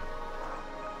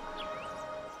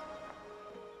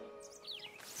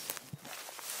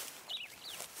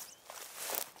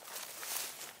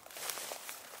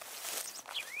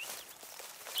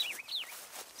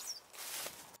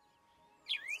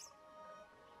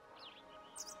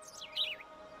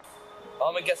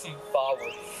 I'm gonna get some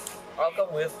firewood. I'll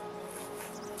come with.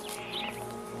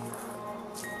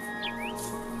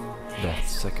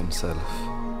 Death's second self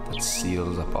that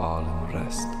seals up all in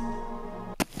rest.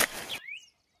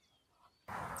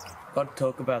 Gotta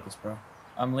talk about this, bro.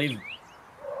 I'm leaving.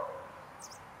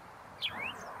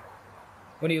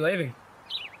 When are you leaving?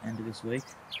 End of this week.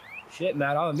 Shit, man,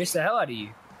 I'm gonna miss the hell out of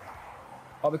you.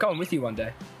 I'll be coming with you one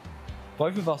day.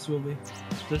 Both of us will be.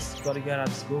 Just gotta get out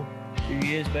of school. 2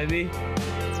 years, baby.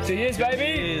 2 years, baby!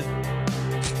 2 years.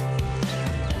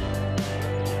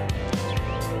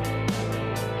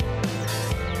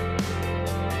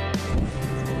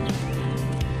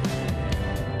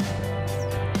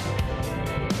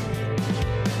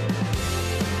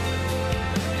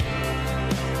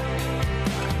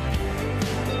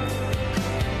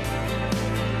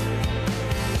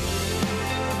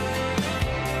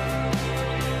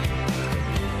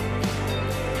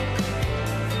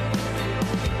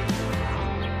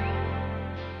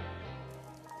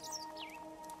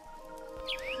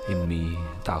 In me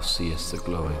thou seest the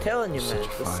glowing. I'm telling you, of man,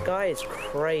 such the fire, sky is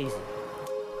crazy.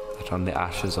 that on the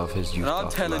ashes of his youth And I'm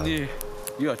doth telling lie. you,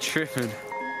 you are tripping.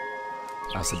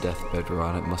 As the deathbed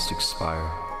whereon it must expire,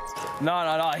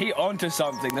 No, he onto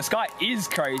something. The sky is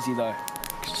crazy, though.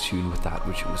 consumed with that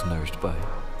which it was nourished by.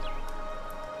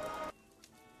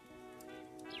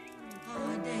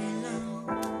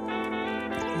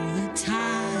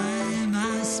 Time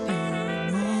I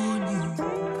spend on you.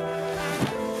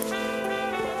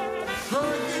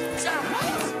 For the time I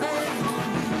spend on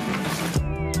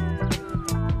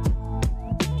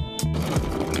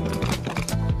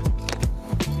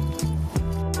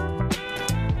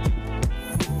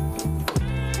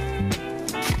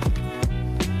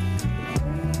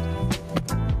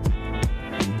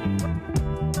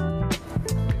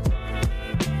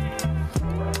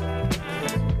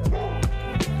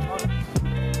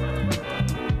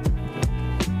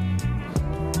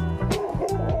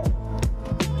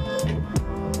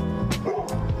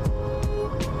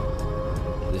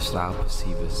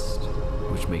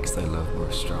makes thy love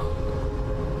more strong.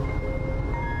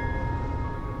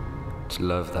 To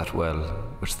love that well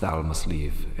which thou must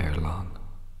leave ere long.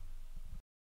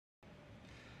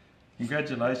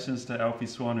 Congratulations to Alfie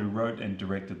Swan, who wrote and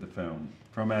directed the film.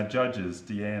 From our judges,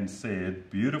 Deanne said,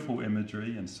 beautiful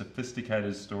imagery and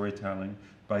sophisticated storytelling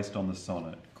based on the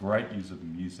sonnet. Great use of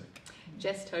music.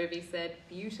 Jess Tovey said,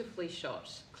 beautifully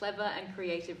shot, clever and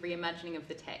creative reimagining of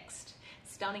the text,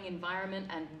 stunning environment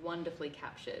and wonderfully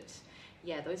captured.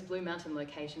 Yeah, those Blue Mountain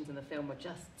locations in the film were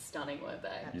just stunning, weren't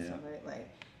they? Absolutely.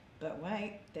 But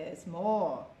wait, there's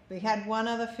more. We had one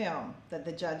other film that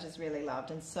the judges really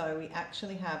loved, and so we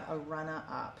actually have a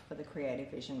runner-up for the Creative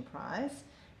Vision Prize,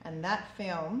 and that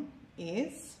film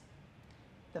is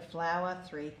The Flower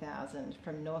 3000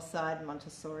 from Northside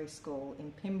Montessori School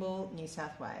in Pymble, New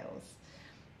South Wales.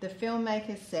 The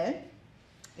filmmakers said,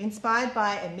 inspired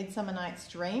by A Midsummer Night's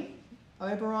Dream,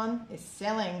 Oberon is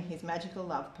selling his magical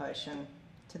love potion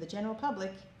to the general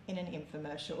public in an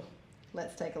infomercial.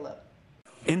 Let's take a look.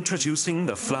 Introducing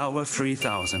the Flower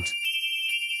 3000.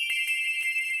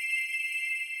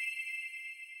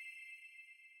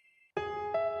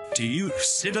 Do you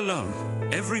sit alone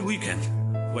every weekend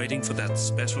waiting for that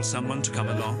special someone to come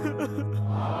along?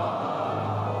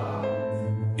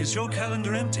 Is your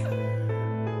calendar empty?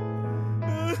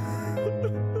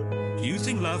 Do you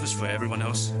think love is for everyone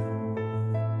else?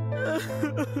 And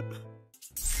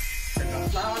the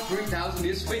Flower 3000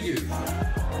 is for you.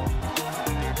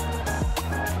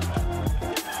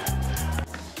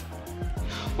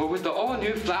 Well, with the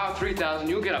all-new Flower 3000,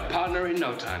 you'll get a partner in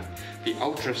no time. The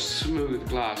ultra-smooth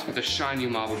glass with a shiny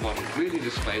marble bottom really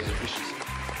displays efficiency,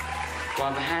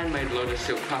 while the handmade Lotus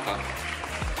Silk cover,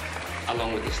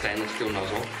 along with the stainless steel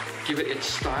nozzle, give it its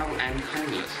style and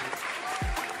cleanliness.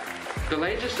 The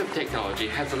latest of technology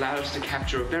has allowed us to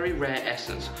capture a very rare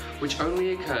essence, which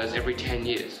only occurs every 10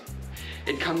 years.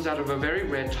 It comes out of a very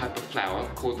rare type of flower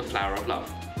called the flower of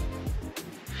love.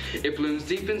 It blooms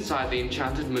deep inside the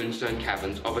enchanted moonstone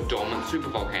caverns of a dormant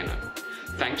supervolcano,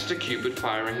 thanks to Cupid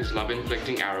firing his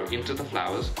love-inflicting arrow into the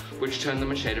flowers, which turned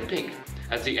them a shade of pink,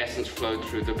 as the essence flowed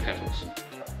through the petals.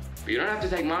 But you don't have to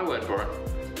take my word for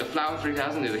it. The Flower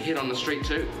 3000 is a hit on the street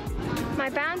too. My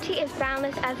bounty is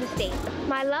boundless as the sea.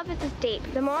 My love is as deep.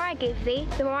 The more I give thee,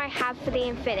 the more I have for the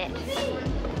infinite.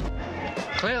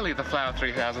 Clearly the Flower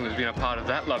 3000 has been a part of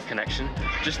that love connection.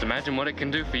 Just imagine what it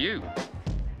can do for you.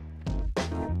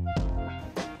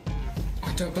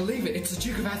 I don't believe it. It's the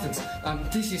Duke of Athens.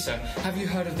 This is, sir. Have you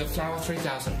heard of the Flower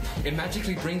 3000? It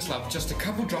magically brings love just a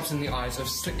couple drops in the eyes of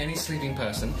any sleeping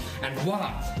person, and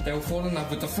voila! They will fall in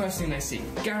love with the first thing they see.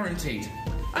 Guaranteed.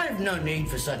 I have no need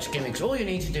for such gimmicks. All you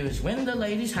need to do is win the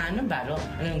lady's hand in battle,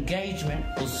 and engagement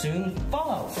will soon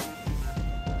follow.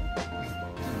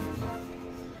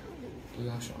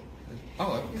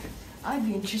 Oh. I'd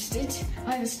be interested.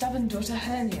 I have a stubborn daughter,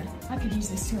 Hermia. I could use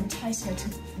this to entice her to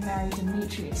marry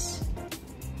Demetrius.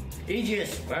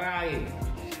 Aegeus, where are you?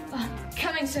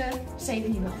 Coming, sir.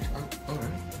 Saving you not.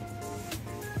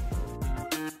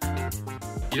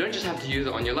 You don't just have to use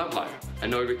it on your love life.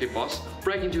 Annoyed with your boss?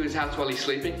 Break into his house while he's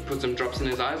sleeping, put some drops in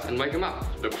his eyes, and wake him up.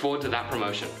 Look forward to that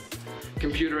promotion.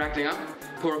 Computer acting up?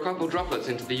 Pour a couple droplets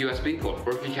into the USB port,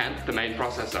 or if you can, the main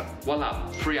processor. Voila,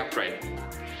 free upgrade.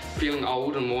 Feeling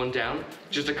old and worn down?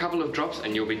 Just a couple of drops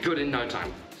and you'll be good in no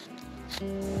time.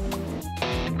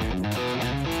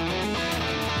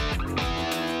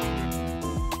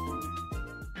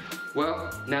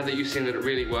 Well, now that you've seen that it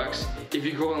really works, if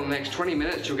you call in the next 20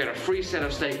 minutes, you'll get a free set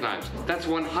of steak knives. That's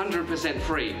 100%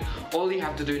 free. All you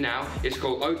have to do now is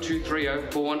call 0230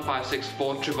 4156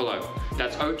 4000.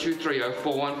 That's 0230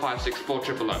 4156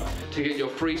 4000 to get your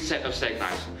free set of steak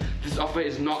knives. This offer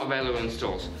is not available in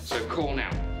stores, so call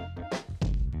now.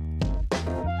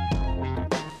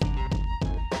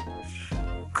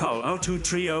 Call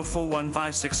 0230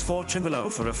 4156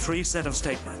 4000 for a free set of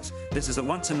steak knives. This is a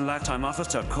once-in-a-lifetime offer,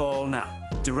 so call now.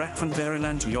 Direct from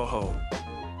Fairyland to your home.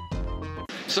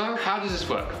 So, how does this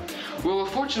work? Well, we're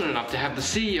fortunate enough to have the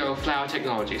CEO of Flower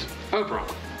Technologies, Oberon.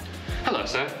 Hello,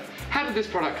 sir. How did this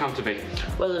product come to be?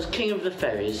 Well, as King of the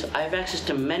Fairies, I have access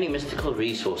to many mystical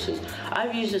resources.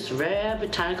 I've used this rare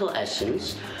botanical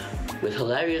essence with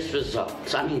hilarious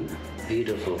results.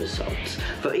 Beautiful results.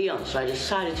 For eons, so I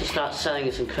decided to start selling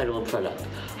this incredible product.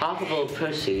 Half of all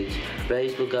proceeds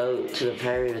raised will go to the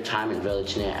Fairy Retirement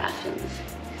Village near Athens.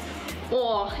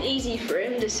 Oh, easy for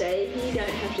him to say. You don't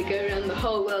have to go around the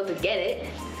whole world to get it.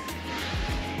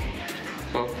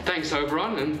 Well, thanks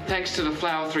Oberon, and thanks to the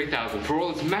Flower 3000 for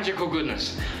all its magical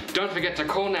goodness. Don't forget to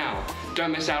call now.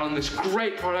 Don't miss out on this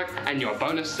great product and your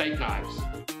bonus steak knives.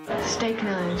 Steak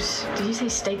knives. Did you say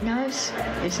steak knives?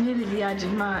 It's nearly the Ides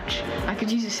of March. I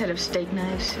could use a set of steak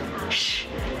knives. Shh.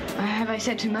 Have I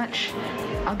said too much?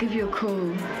 I'll give you a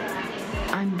call.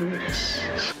 I'm Brutus.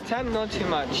 Tell me not too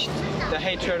much, the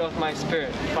hatred of my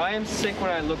spirit, but I am sick when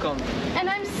I look on them. And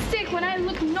I'm sick when I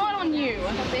look not on you.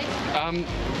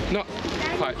 Not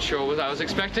quite sure what I was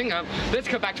expecting. Let's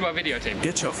go back to our video team.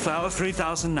 Get your Flower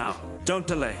 3000 now. Don't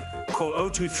delay. Call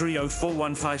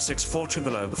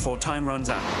 023041564000 before time runs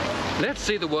out. Let's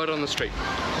see the word on the street.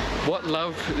 What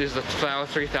love is the Flower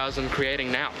 3000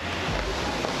 creating now?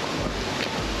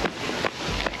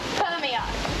 Hermia.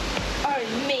 Oh,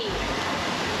 me.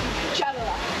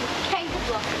 Traveller.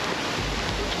 Capable.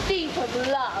 Thief of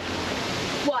love.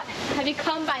 What? Have you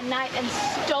come by night and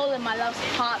stolen my love's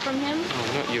heart from him?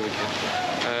 Oh, not you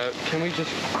again. Can we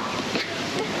just...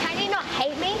 Can you not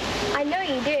hate me? I know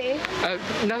you do.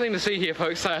 Nothing to see here,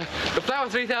 folks. The Flower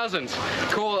 3000.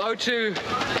 Call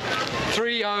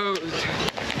 0230...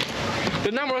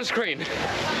 The number on screen.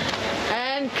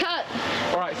 And cut.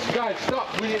 All right, guys,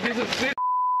 stop. This is...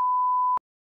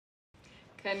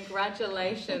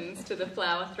 Congratulations to the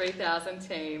Flower 3000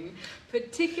 team,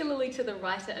 particularly to the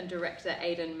writer and director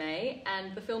Aidan May,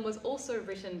 and the film was also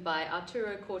written by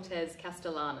Arturo Cortez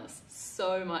Castellanos.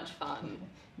 So much fun.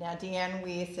 Now, Deanne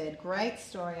Weir said, great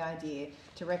story idea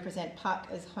to represent Puck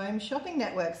as Home Shopping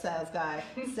Network sales guy,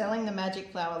 selling the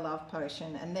magic flower love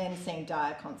potion and then seeing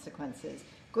dire consequences.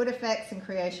 Good effects and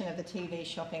creation of the TV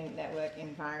shopping network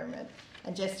environment.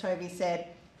 And Jess Tovey said,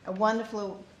 a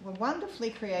wonderfully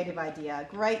creative idea,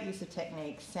 great use of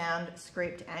technique, sound,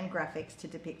 script and graphics to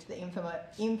depict the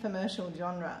infomercial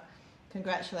genre.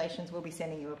 Congratulations, we'll be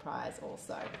sending you a prize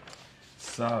also.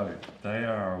 So, they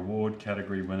are award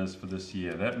category winners for this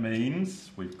year. That means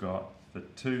we've got the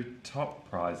 2 top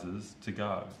prizes to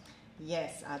go.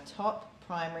 Yes, our top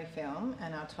primary film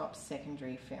and our top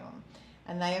secondary film.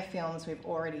 And they are films we've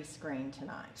already screened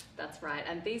tonight. That's right,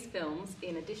 and these films,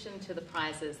 in addition to the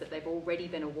prizes that they've already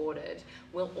been awarded,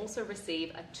 will also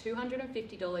receive a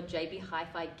 $250 JB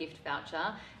Hi-Fi gift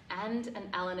voucher and an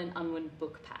Allen & Unwin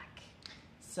book pack.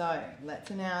 So,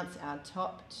 let's announce our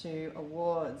top 2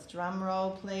 awards. Drum roll,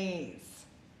 please.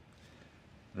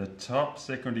 The top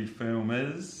secondary film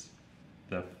is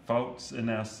The Faults in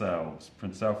Ourselves,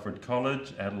 Prince Alfred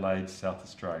College, Adelaide, South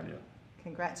Australia.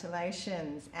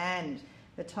 Congratulations. And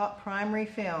the top primary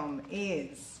film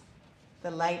is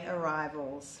The Late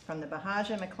Arrivals from the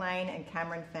Bahaja, McLean and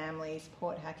Cameron families,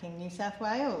 Port Hacking, New South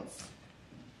Wales.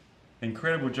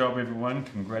 Incredible job, everyone.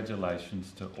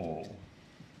 Congratulations to all.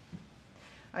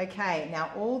 Okay,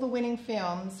 now all the winning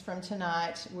films from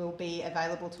tonight will be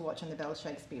available to watch on the Bell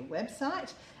Shakespeare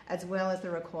website, as well as the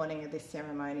recording of this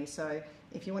ceremony. So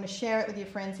if you want to share it with your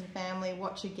friends and family,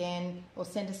 watch again, or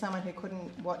send to someone who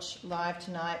couldn't watch live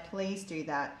tonight, please do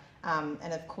that.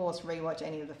 And of course, rewatch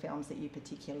any of the films that you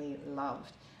particularly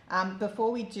loved.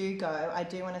 Before we do go, I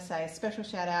do want to say a special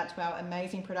shout out to our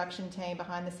amazing production team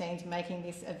behind the scenes making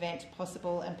this event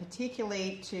possible, and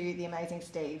particularly to the amazing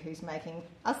Steve, who's making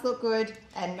us look good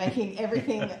and making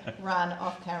everything run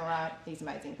off camera. He's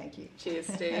amazing. Thank you. Cheers,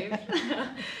 Steve.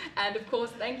 And of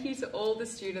course, thank you to all the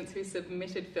students who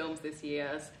submitted films this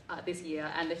year,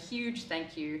 and a huge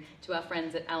thank you to our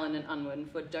friends at Allen & Unwin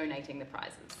for donating the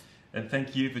prizes. And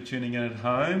thank you for tuning in at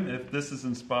home. If this has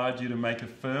inspired you to make a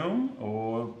film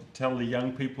or tell the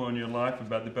young people in your life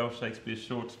about the Bell Shakespeare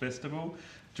Shorts Festival,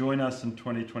 join us in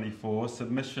 2024.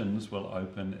 Submissions will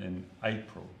open in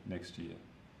April next year.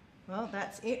 Well,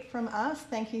 that's it from us.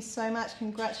 Thank you so much.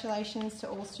 Congratulations to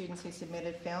all students who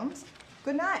submitted films.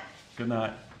 Good night. Good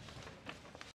night.